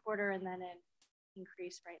beginning of the quarter and then an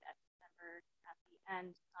increase right at December at the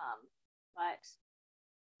end. But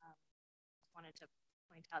wanted to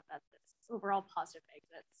point out that this overall positive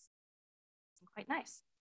exits is quite nice.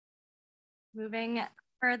 Moving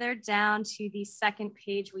further down to the second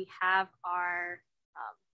page, we have our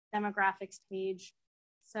demographics page.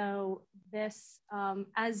 So this,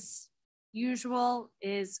 as usual,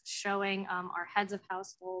 is showing our heads of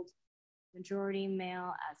household, majority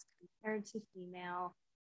male as compared to female.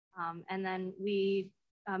 And then we,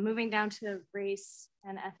 moving down to race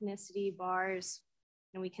and ethnicity bars,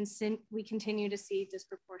 and we continue to see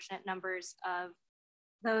disproportionate numbers of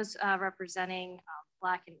those representing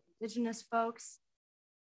Black and Indigenous folks.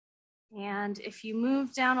 And if you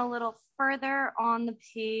move down a little further on the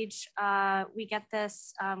page, we get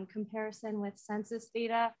this comparison with census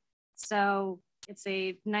data. So it's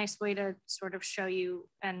a nice way to sort of show you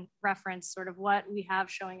and reference sort of what we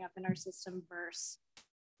have showing up in our system versus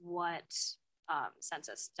what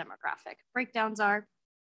census demographic breakdowns are.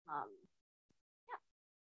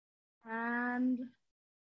 And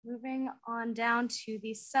moving on down to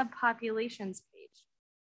the subpopulations page.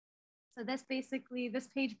 So this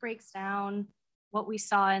page breaks down what we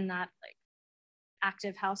saw in that like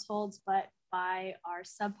active households, but by our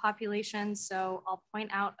subpopulations. So I'll point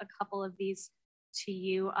out a couple of these to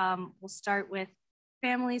you. We'll start with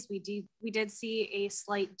families. We did see a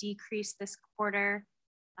slight decrease this quarter.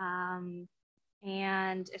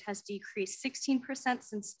 And it has decreased 16%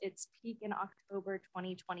 since its peak in October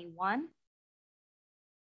 2021.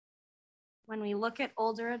 When we look at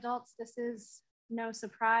older adults, this is no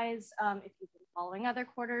surprise if you've been following other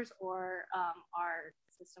quarters or our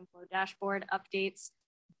system flow dashboard updates,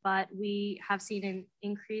 but we have seen an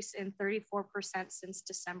increase in 34% since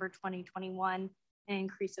December 2021, an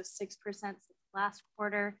increase of 6% since last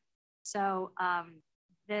quarter. So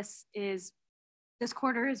this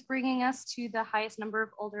quarter is bringing us to the highest number of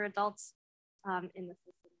older adults in the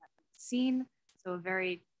system that we've seen. So a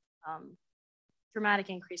very dramatic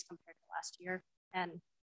increase compared to last year. And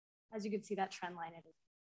as you can see, that trend line, it is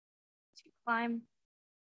to climb.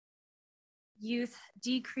 Youth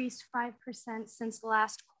decreased 5% since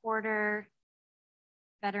last quarter.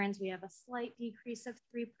 Veterans, we have a slight decrease of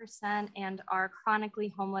 3%, and our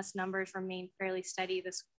chronically homeless numbers remain fairly steady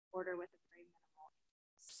this quarter with a very minimal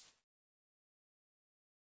increase.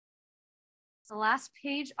 The last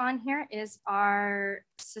page on here is our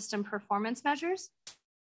system performance measures.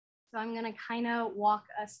 So I'm going to kind of walk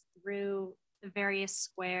us through the various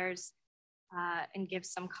squares and give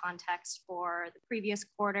some context for the previous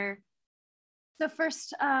quarter. So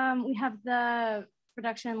first, we have the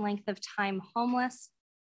reduction in length of time homeless.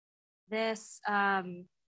 This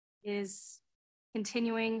is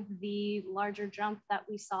continuing the larger jump that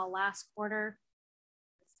we saw last quarter.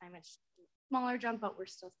 This time it's a smaller jump, but we're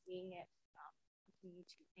still seeing it continue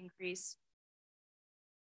to increase.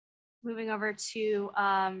 Moving over to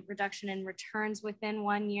reduction in returns within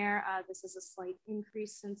 1 year. This is a slight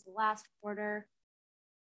increase since the last quarter.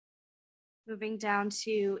 Moving down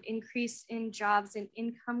to increase in jobs and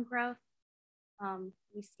income growth.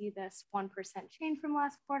 We see this 1% change from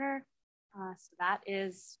last quarter. So that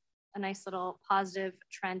is a nice little positive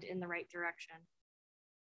trend in the right direction.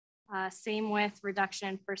 Same with reduction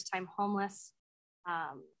in first-time homeless.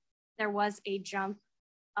 There was a jump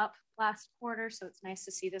up last quarter, so it's nice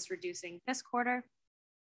to see this reducing this quarter.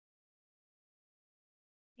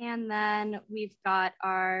 And then we've got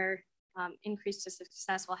our increase to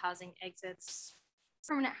successful housing exits,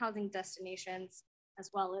 permanent housing destinations,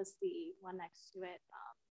 as well as the one next to it,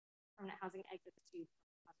 permanent housing exits to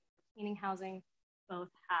retaining housing, both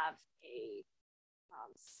have a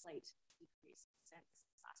slight decrease since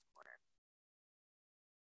last quarter.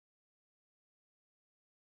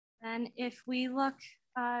 And if we look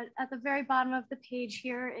at the very bottom of the page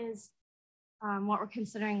here is what we're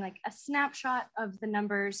considering like a snapshot of the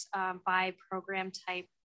numbers by program type.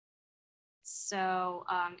 So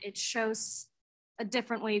it shows a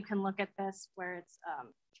different way you can look at this where it's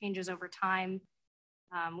changes over time.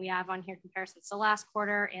 We have on here comparisons to last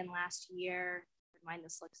quarter and last year. Remind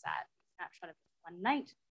this looks at a snapshot of one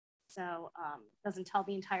night. So doesn't tell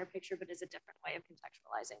the entire picture, but is a different way of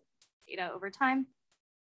contextualizing data over time.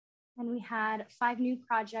 And we had 5 new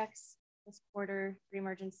projects this quarter, 3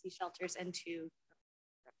 emergency shelters and 2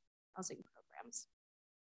 housing programs.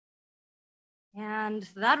 And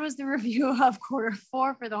that was the review of quarter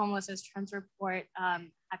 4 for the homelessness trends report.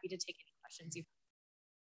 Happy to take any questions you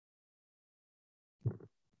have.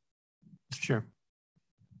 Sure.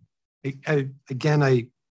 Again, I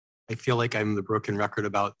feel like I'm the broken record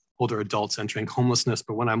about older adults entering homelessness,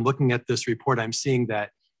 but when I'm looking at this report, I'm seeing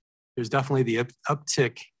that there's definitely the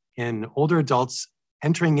uptick in older adults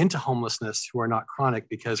entering into homelessness who are not chronic,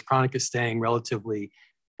 because chronic is staying relatively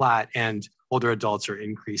flat and older adults are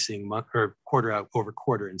increasing quarter over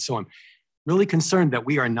quarter. And so I'm really concerned that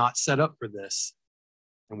we are not set up for this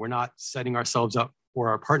and we're not setting ourselves up or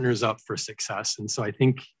our partners up for success. And so I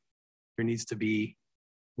think there needs to be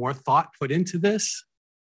more thought put into this,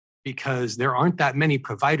 because there aren't that many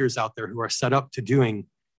providers out there who are set up to doing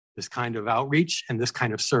this kind of outreach and this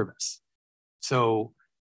kind of service. So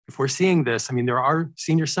if we're seeing this, I mean, there are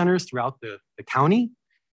senior centers throughout the county.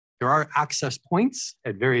 There are access points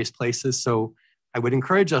at various places. So I would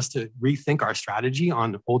encourage us to rethink our strategy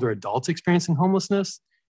on older adults experiencing homelessness,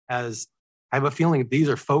 as I have a feeling these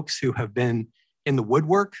are folks who have been in the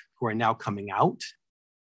woodwork who are now coming out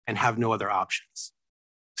and have no other options.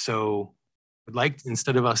 So I'd like,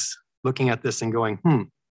 instead of us looking at this and going,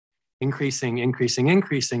 increasing,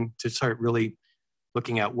 to start really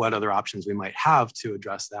looking at what other options we might have to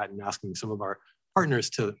address that and asking some of our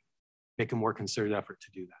partners to make a more concerted effort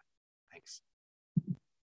to do that. Thanks.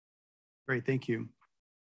 Great, thank you.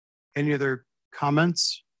 Any other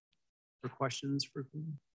comments or questions for me?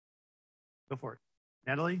 Go for it.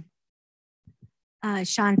 Natalie?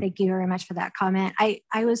 Sean, thank you very much for that comment.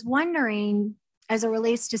 I was wondering, as it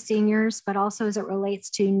relates to seniors, but also as it relates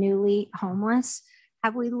to newly homeless,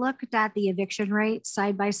 have we looked at the eviction rate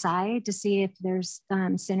side by side to see if there's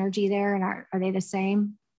synergy there, and are they the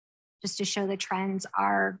same? Just to show the trends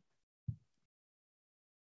are.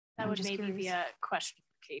 That would maybe be a question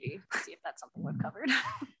for Katie, to see if that's something we've covered.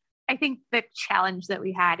 I think the challenge that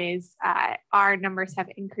we had is our numbers have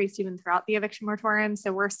increased even throughout the eviction moratorium.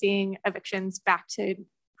 So we're seeing evictions back to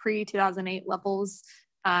pre-2008 levels.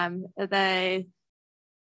 The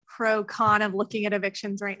pro con of looking at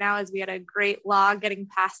evictions right now is we had a great law getting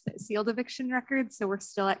past the sealed eviction records. So we're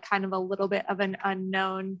still at kind of a little bit of an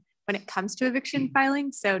unknown when it comes to eviction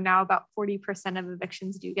filing. So now about 40% of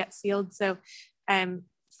evictions do get sealed. So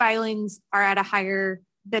filings are at a higher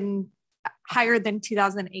than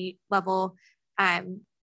 2008 level.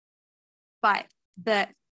 But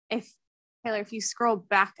if Taylor, if you scroll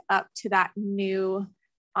back up to that new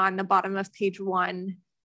on the bottom of page 1,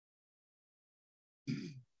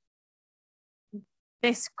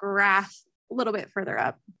 this graph a little bit further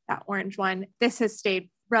up, that orange one, this has stayed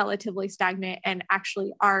relatively stagnant, and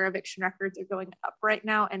actually our eviction records are going up right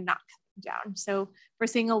now and not coming down. So we're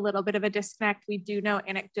seeing a little bit of a disconnect. We do know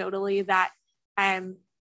anecdotally that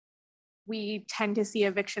we tend to see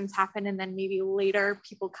evictions happen and then maybe later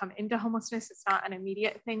people come into homelessness. It's not an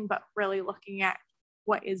immediate thing, but really looking at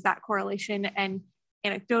what is that correlation? And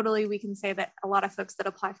anecdotally, we can say that a lot of folks that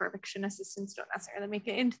apply for eviction assistance don't necessarily make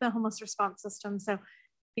it into the homeless response system. So I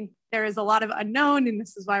think there is a lot of unknown, and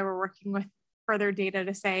this is why we're working with further data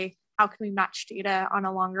to say, how can we match data on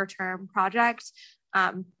a longer term project?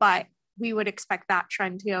 But we would expect that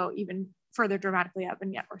trend to go even further dramatically up,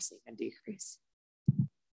 and yet we're seeing a decrease.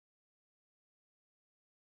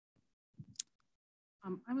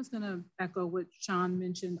 I was going to echo what Sean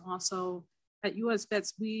mentioned also. At US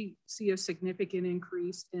Vets, we see a significant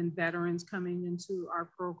increase in veterans coming into our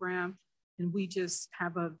program, and we just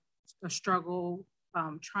have a struggle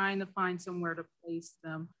trying to find somewhere to place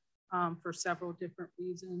them for several different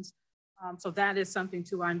reasons. So that is something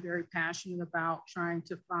too I'm very passionate about, trying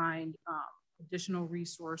to find additional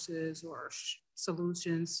resources or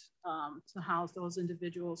solutions to house those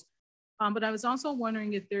individuals. But I was also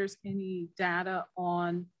wondering if there's any data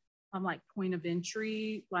on like point of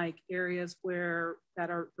entry, like areas that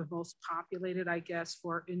are the most populated, I guess,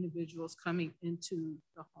 for individuals coming into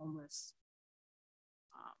the homeless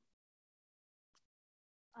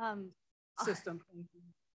system.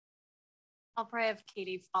 I'll probably have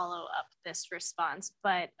Katie follow up this response,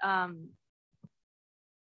 but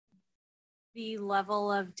the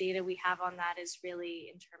level of data we have on that is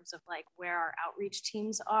really in terms of like where our outreach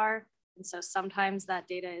teams are. And so sometimes that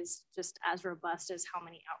data is just as robust as how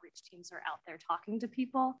many outreach teams are out there talking to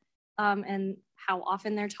people and how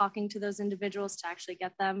often they're talking to those individuals to actually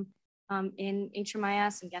get them in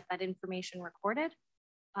HMIS and get that information recorded.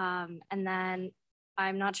 And then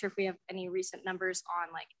I'm not sure if we have any recent numbers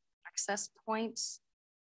on like access points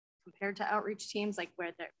compared to outreach teams, like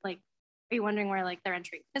where they're like, are you wondering where like they're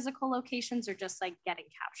entering physical locations or just like getting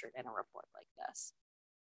captured in a report like this?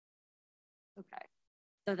 Okay.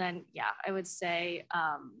 So then, yeah, I would say,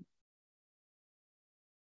 I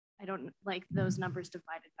don't like those numbers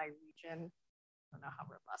divided by region. I don't know how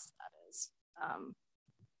robust that is.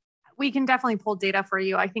 We can definitely pull data for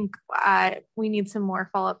you. I think we need some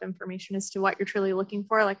more follow-up information as to what you're truly looking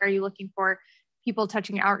for. Like, are you looking for people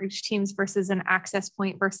touching outreach teams versus an access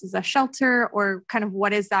point versus a shelter, or kind of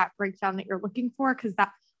what is that breakdown that you're looking for? Because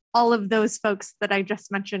that all of those folks that I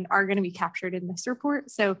just mentioned are going to be captured in this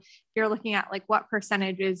report. So you're looking at like what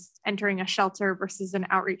percentage is entering a shelter versus an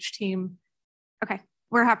outreach team. Okay,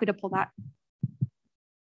 we're happy to pull that.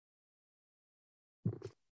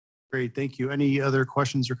 Great, thank you. Any other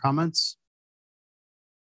questions or comments?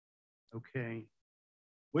 Okay.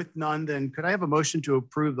 With none, then could I have a motion to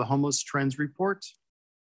approve the homeless trends report?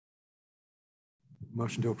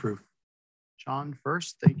 Motion to approve. John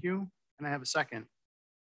first, thank you. Can I have a second?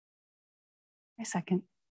 I second.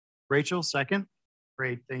 Rachel, second.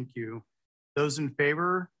 Great, thank you. Those in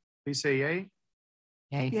favor, please say yay.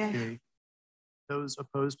 Yay. Yay. Those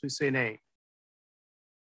opposed, please say nay.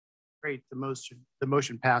 Great, the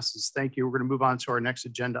motion passes. Thank you. We're going to move on to our next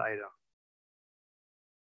agenda item.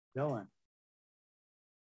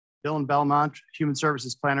 Dylan Belmont, Human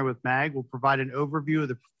Services Planner with MAG, will provide an overview of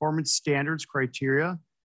the performance standards criteria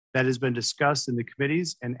that has been discussed in the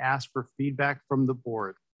committees and ask for feedback from the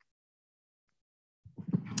board.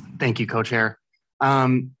 Thank you, Co-Chair.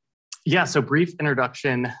 Yeah, so brief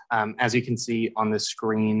introduction. As you can see on the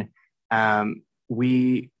screen,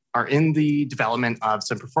 we are in the development of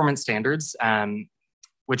some performance standards,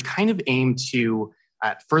 which kind of aim to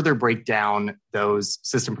further break down those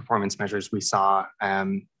system performance measures we saw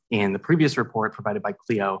in the previous report provided by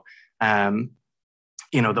Cleo.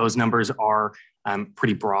 Those numbers are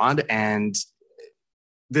pretty broad, and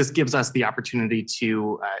this gives us the opportunity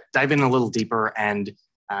to dive in a little deeper and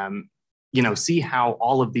see how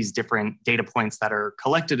all of these different data points that are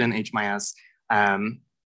collected in HMIS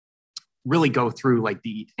really go through like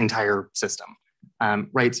the entire system,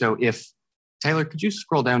 right? So if, Tyler, could you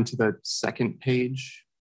scroll down to the second page?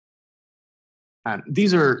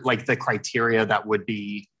 These are like the criteria that would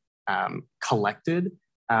be collected,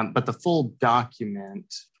 but the full document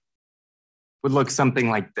would look something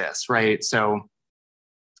like this, right? So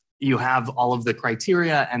you have all of the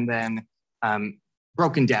criteria and then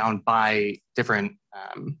broken down by different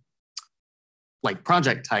like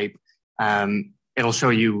project type. It'll show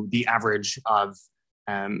you the average of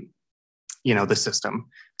the system.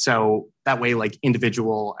 So that way, like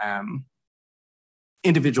individual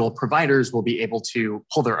providers will be able to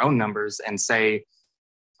pull their own numbers and say,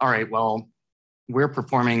 all right, well, we're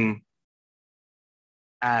performing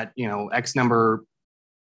at X number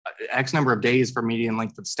of days for median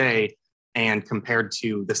length of stay, and compared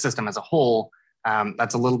to the system as a whole,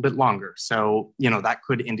 that's a little bit longer. So that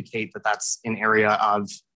could indicate that that's an area of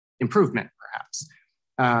improvement, perhaps.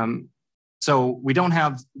 So we don't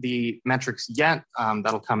have the metrics yet.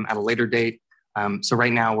 That'll come at a later date. So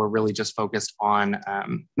right now we're really just focused on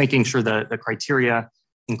making sure the criteria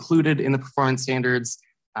included in the performance standards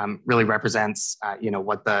really represents,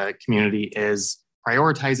 what the community is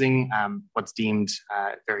prioritizing, what's deemed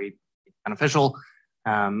very beneficial.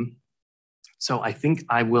 So I think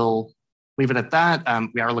I will leave it at that.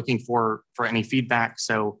 We are looking for any feedback.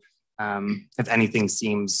 So if anything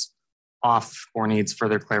seems off or needs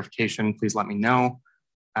further clarification, please let me know.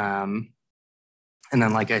 And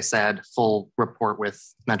then, like I said, full report with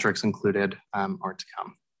metrics included are to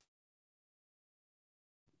come.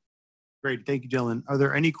 Great, thank you, Dylan. Are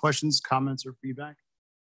there any questions, comments, or feedback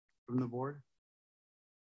from the board?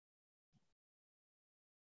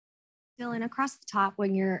 Dylan, across the top,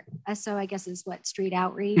 when you're SO, I guess is what, street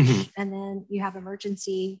outreach, and then you have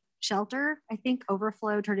emergency shelter, I think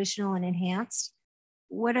overflow, traditional, and enhanced.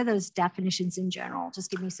 What are those definitions in general?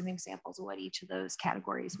 Just give me some examples of what each of those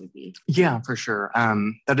categories would be. Yeah, for sure.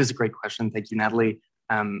 That is a great question. Thank you, Natalie.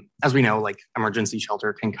 As we know, like emergency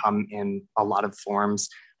shelter can come in a lot of forms.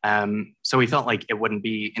 So we felt like it wouldn't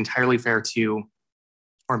be entirely fair to,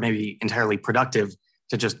 or maybe entirely productive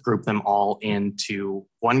to just group them all into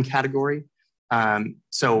one category.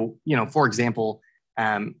 So, for example,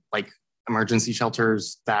 like emergency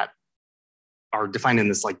shelters that are defined in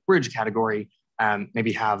this like bridge category,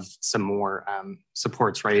 maybe have some more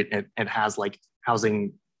supports, right? It has like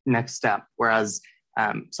housing next step, whereas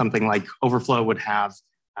something like overflow would have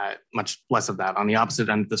much less of that. On the opposite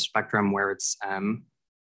end of the spectrum, where it's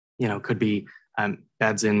could be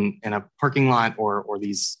beds in a parking lot or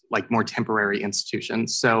these like more temporary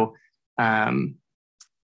institutions. So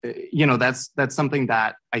that's something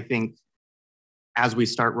that I think as we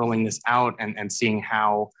start rolling this out and seeing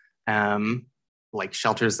how like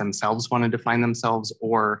shelters themselves want to define themselves,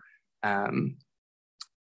 or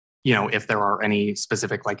if there are any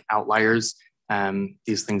specific like outliers,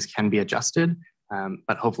 these things can be adjusted.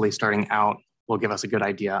 But hopefully starting out will give us a good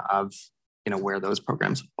idea of where those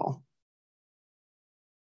programs fall.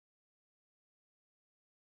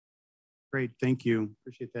 Great, thank you.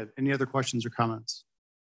 Appreciate that. Any other questions or comments?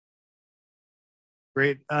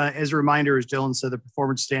 Great. As a reminder, as Dylan said, the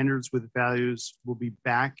performance standards with values will be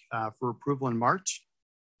back for approval in March.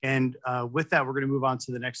 And with that, we're going to move on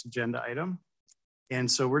to the next agenda item. And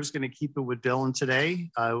so we're just going to keep it with Dylan today.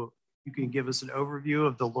 You can give us an overview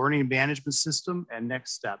of the learning management system and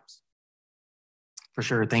next steps. For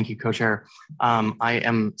sure. Thank you, Co-Chair. I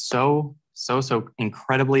am so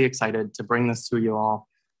incredibly excited to bring this to you all.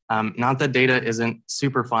 Not that data isn't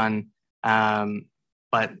super fun,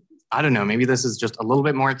 but I don't know, maybe this is just a little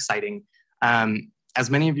bit more exciting. As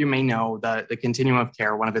many of you may know, the Continuum of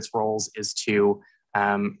Care, one of its roles is to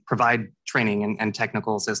provide training and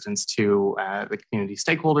technical assistance to the community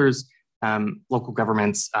stakeholders, local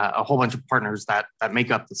governments, a whole bunch of partners that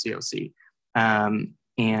make up the COC.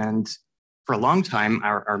 And for a long time,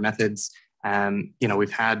 our methods,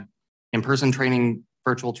 we've had in-person training,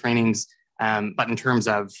 virtual trainings, but in terms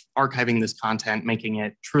of archiving this content, making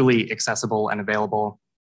it truly accessible and available,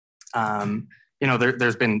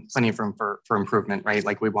 there's been plenty of room for improvement, right?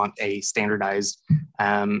 Like we want a standardized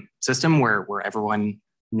system where everyone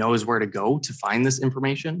knows where to go to find this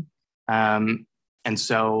information. And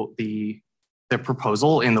so the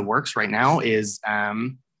proposal in the works right now is,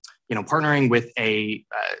 partnering with a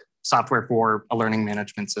software for a learning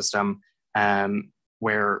management system,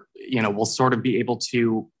 where, we'll sort of be able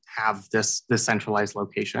to have this centralized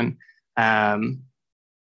location.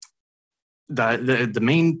 The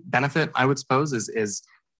main benefit, I would suppose, is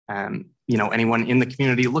anyone in the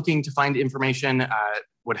community looking to find information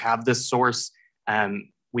would have this source.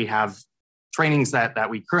 We have trainings that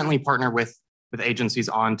we currently partner with agencies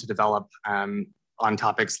on to develop on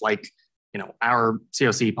topics like our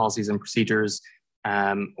COC policies and procedures,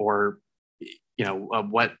 or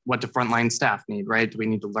what do frontline staff need, right? Do we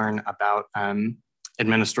need to learn about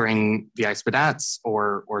administering VI SPDATs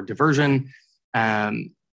or diversion?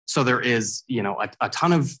 So there is, a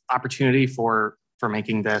ton of opportunity for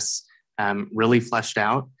making this really fleshed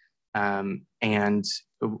out. And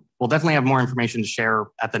we'll definitely have more information to share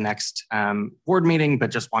at the next board meeting,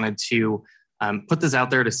 but just wanted to put this out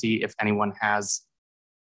there to see if anyone has,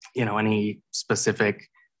 any specific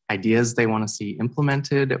ideas they want to see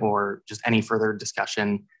implemented, or just any further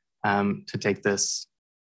discussion to take this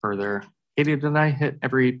further. Katie, did I hit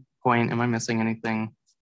every point? Am I missing anything?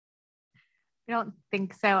 I don't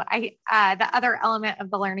think so. The other element of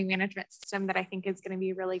the learning management system that I think is going to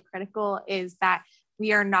be really critical is that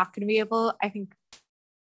we are not going to be able, I think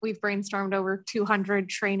we've brainstormed over 200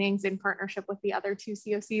 trainings in partnership with the other two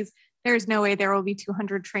COCs. There's no way there will be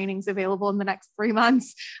 200 trainings available in the next 3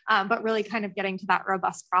 months, but really kind of getting to that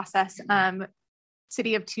robust process.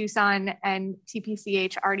 City of Tucson and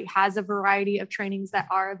TPCH already has a variety of trainings that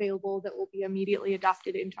are available that will be immediately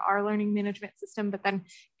adopted into our learning management system, but then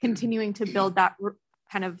continuing to build that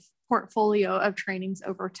kind of portfolio of trainings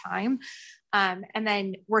over time. And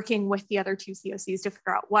then working with the other two COCs to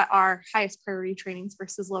figure out what are highest priority trainings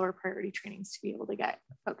versus lower priority trainings to be able to get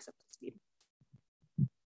folks up to speed.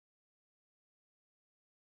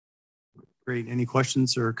 Great. Any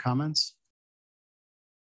questions or comments?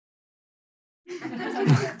 You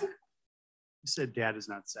said dad is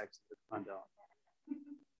not sexy, but fun to.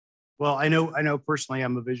 Well, I know personally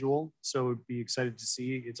I'm a visual, so would be excited to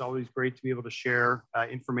see. It's always great to be able to share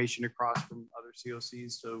information across from other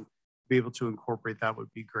COCs, so to be able to incorporate that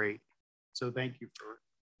would be great. So thank you for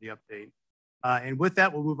the update. And with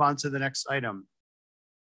that, we'll move on to the next item.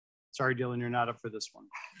 Sorry, Dylan, you're not up for this one.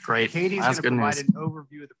 Great. Katie's That's going to provide news. an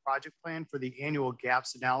overview of the project plan for the annual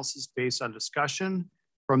gaps analysis based on discussion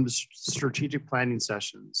from the strategic planning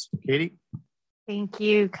sessions. Katie? Thank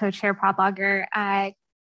you, Co-Chair Podlager.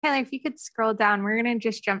 Taylor, if you could scroll down, we're going to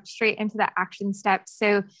just jump straight into the action steps.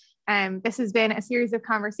 So this has been a series of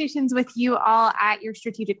conversations with you all at your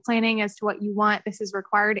strategic planning as to what you want. This is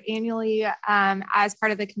required annually as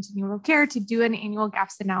part of the continuum of care to do an annual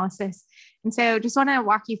gaps analysis. And so just want to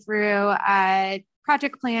walk you through a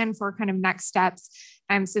project plan for kind of next steps.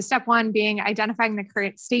 So step one being identifying the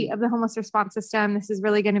current state of the homeless response system. This is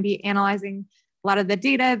really going to be analyzing a lot of the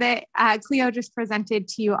data that Cleo just presented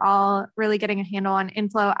to you all, really getting a handle on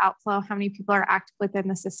inflow, outflow, how many people are active within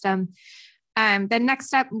the system. The next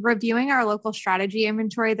step, reviewing our local strategy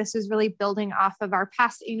inventory. This is really building off of our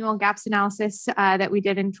past annual gaps analysis that we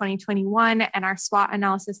did in 2021 and our SWOT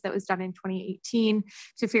analysis that was done in 2018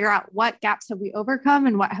 to figure out what gaps have we overcome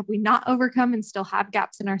and what have we not overcome and still have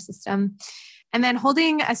gaps in our system. And then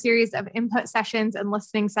holding a series of input sessions and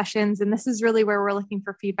listening sessions. And this is really where we're looking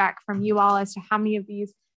for feedback from you all as to how many of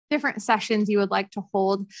these different sessions you would like to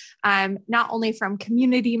hold, not only from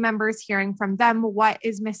community members, hearing from them what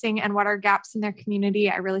is missing and what are gaps in their community.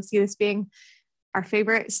 I really see this being our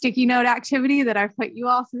favorite sticky note activity that I've put you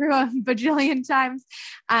all through a bajillion times.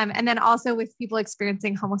 And then also with people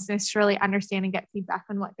experiencing homelessness to really understand and get feedback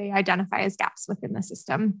on what they identify as gaps within the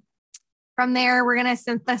system. From there, we're going to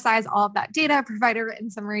synthesize all of that data, provide a written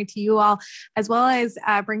summary to you all, as well as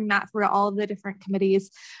bring that through all of the different committees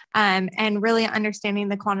and really understanding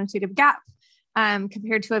the quantitative gap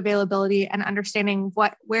compared to availability and understanding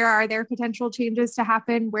where are there potential changes to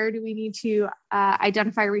happen, where do we need to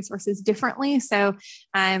identify resources differently. So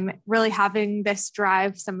really having this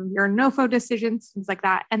drive some of your NOFO decisions, things like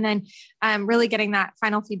that, and then really getting that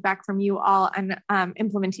final feedback from you all on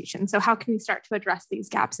implementation. So how can we start to address these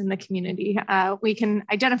gaps in the community? We can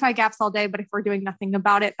identify gaps all day, but if we're doing nothing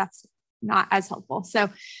about it, that's not as helpful. So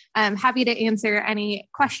I'm happy to answer any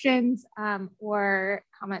questions or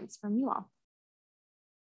comments from you all.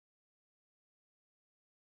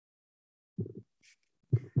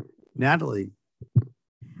 Natalie.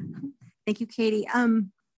 Thank you, Katie.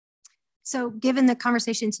 So given the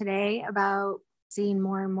conversation today about seeing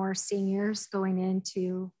more and more seniors going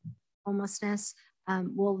into homelessness,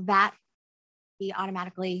 will that be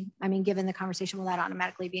automatically, given the conversation, will that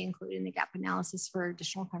automatically be included in the gap analysis for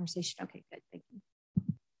additional conversation? Okay, good, thank you.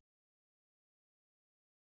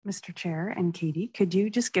 Mr. Chair and Katie, could you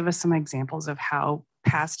just give us some examples of how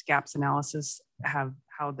past gaps analysis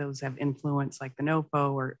how those have influenced like the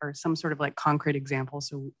NOFO or some sort of like concrete example,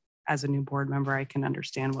 so as a new board member I can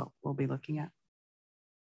understand what we'll be looking at?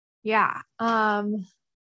 Yeah.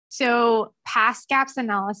 So past gaps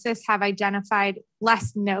analysis have identified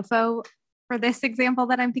less NOFO for this example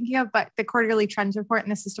that I'm thinking of, but the quarterly trends report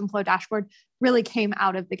and the system flow dashboard really came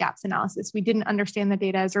out of the gaps analysis. We didn't understand the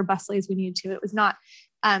data as robustly as we needed to. It was not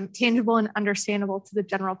tangible and understandable to the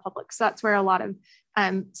general public. So that's where a lot of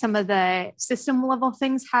some of the system level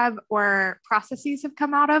things or processes have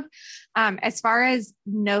come out of. As far as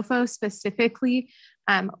NOFO specifically,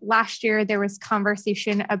 last year there was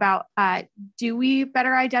conversation about do we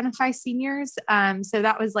better identify seniors? So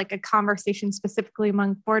that was like a conversation specifically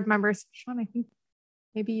among board members. Sean, I think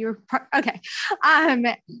maybe you're okay.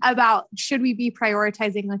 About should we be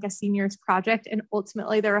prioritizing like a seniors project? And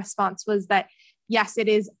ultimately the response was that yes, it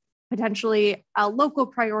is potentially a local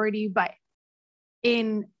priority, but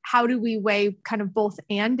in how do we weigh kind of both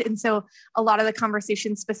and so a lot of the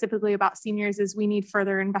conversation specifically about seniors is we need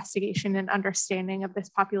further investigation and understanding of this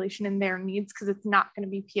population and their needs because it's not going to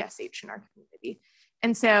be PSH in our community.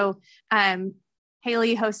 And so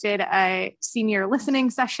Haley hosted a senior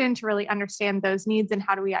listening session to really understand those needs and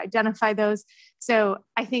how do we identify those. So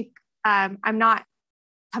I think I'm not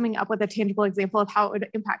coming up with a tangible example of how it would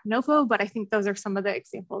impact NOFO, but I think those are some of the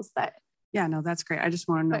examples that Yeah, no, that's great. I just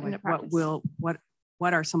want to know Put into like,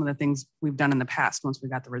 what are some of the things we've done in the past once we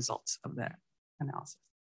got the results of that analysis?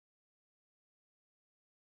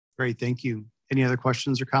 Great, thank you. Any other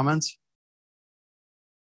questions or comments?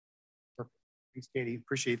 Perfect. Thanks, Katie.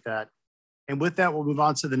 Appreciate that. And with that, we'll move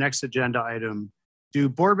on to the next agenda item. Do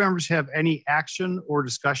board members have any action or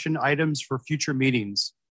discussion items for future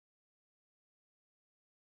meetings?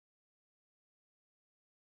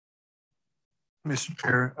 Mr.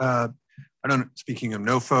 Chair, speaking of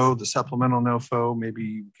NOFO, the supplemental NOFO, maybe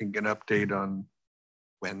you can get an update on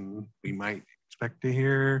when we might expect to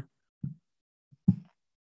hear.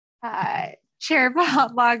 Chair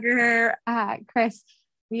Logger, Chris,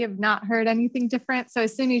 we have not heard anything different. So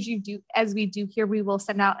as soon as we do hear, we will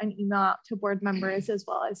send out an email out to board members as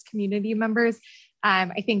well as community members.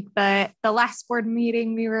 I think the last board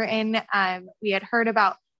meeting we were in, we had heard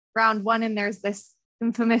about round 1 and there's this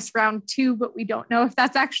infamous round 2, but we don't know if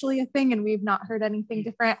that's actually a thing and we've not heard anything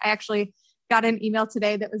different. I actually got an email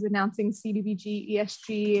today that was announcing CDBG,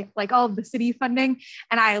 ESG, like all of the city funding.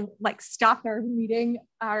 And I like stopped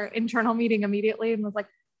our internal meeting immediately and was like,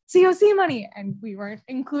 COC money, and we weren't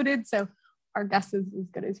included. So our guess is as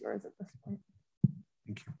good as yours at this point.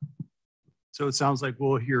 Thank you. So it sounds like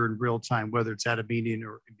we'll hear in real time, whether it's at a meeting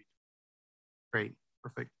or in between. Great,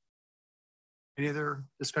 perfect. Any other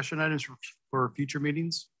discussion items for future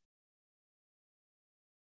meetings?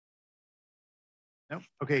 No?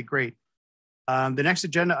 Okay, great. The next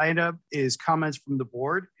agenda item is comments from the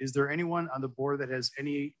board. Is there anyone on the board that has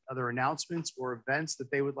any other announcements or events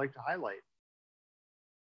that they would like to highlight?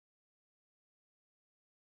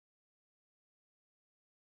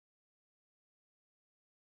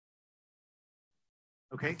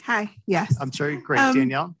 Okay. Hi, yes. I'm sorry, great,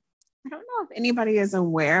 Danielle. I don't know if anybody is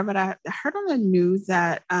aware, but I heard on the news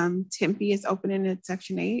that Tempe is opening its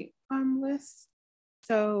Section 8 list.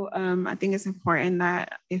 So I think it's important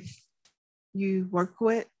that if you work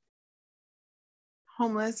with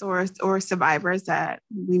homeless or survivors, that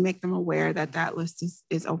we make them aware that that list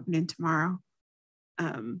is opening tomorrow.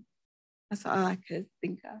 That's all I could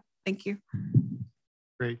think of. Thank you.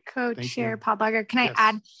 Great. Co-Chair Podlager, can I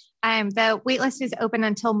add, the waitlist is open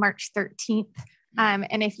until March 13th.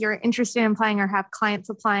 And if you're interested in applying or have clients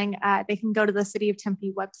applying, they can go to the City of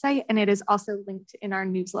Tempe website, and it is also linked in our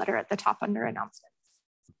newsletter at the top under announcements.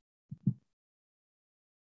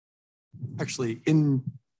 Actually, in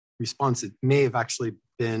response, it may have actually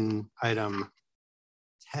been item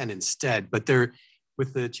 10 instead, but there,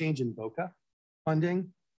 with the change in VOCA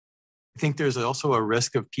funding, I think there's also a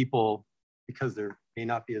risk of people, because there may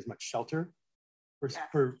not be as much shelter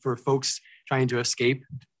for folks trying to escape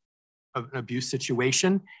an abuse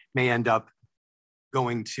situation, may end up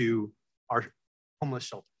going to our homeless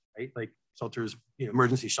shelter, right? Like shelters,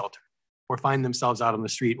 emergency shelter, or find themselves out on the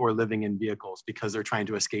street or living in vehicles because they're trying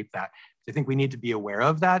to escape that. So I think we need to be aware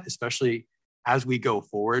of that, especially as we go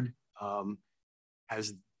forward,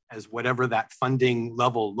 as whatever that funding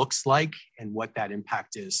level looks like and what that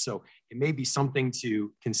impact is. So it may be something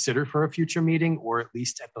to consider for a future meeting, or at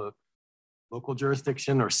least at the local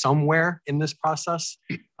jurisdiction or somewhere in this process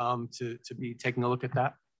to be taking a look at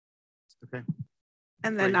that. Okay.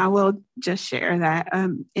 And then I will just share that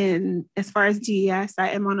as far as DES, I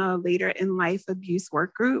am on a later in life abuse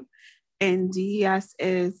work group, and DES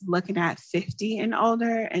is looking at 50 and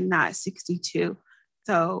older and not 62.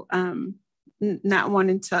 So not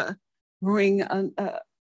wanting to ring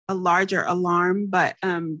a larger alarm, but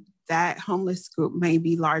that homeless group may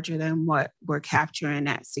be larger than what we're capturing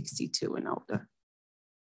at 62 and older.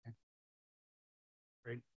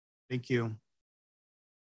 Great, thank you.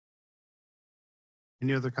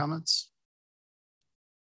 Any other comments?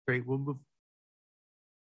 Great, we'll move.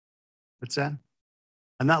 What's that?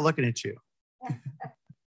 I'm not looking at you. Oh,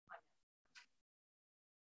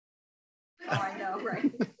 I know,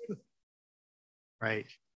 right? Right.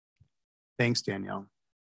 Thanks, Danielle.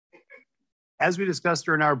 As we discussed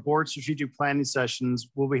during our board strategic planning sessions,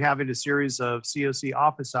 we'll be having a series of COC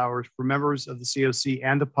office hours for members of the COC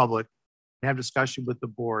and the public to have discussion with the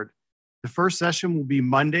board. The first session will be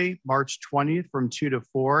Monday, March 20th from 2 to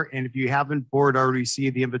 4. And if you haven't board already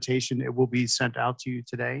received the invitation, it will be sent out to you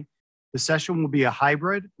today. The session will be a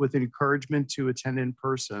hybrid with encouragement to attend in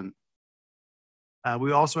person.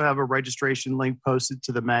 We also have a registration link posted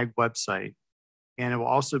to the MAG website, and it will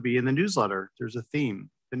also be in the newsletter. There's a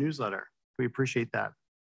theme, the newsletter. We appreciate that.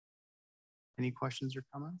 Any questions or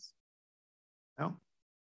comments? No?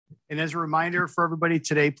 And as a reminder for everybody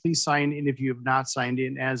today, please sign in if you have not signed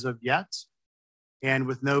in as of yet. And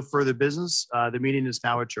with no further business, the meeting is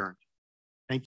now adjourned.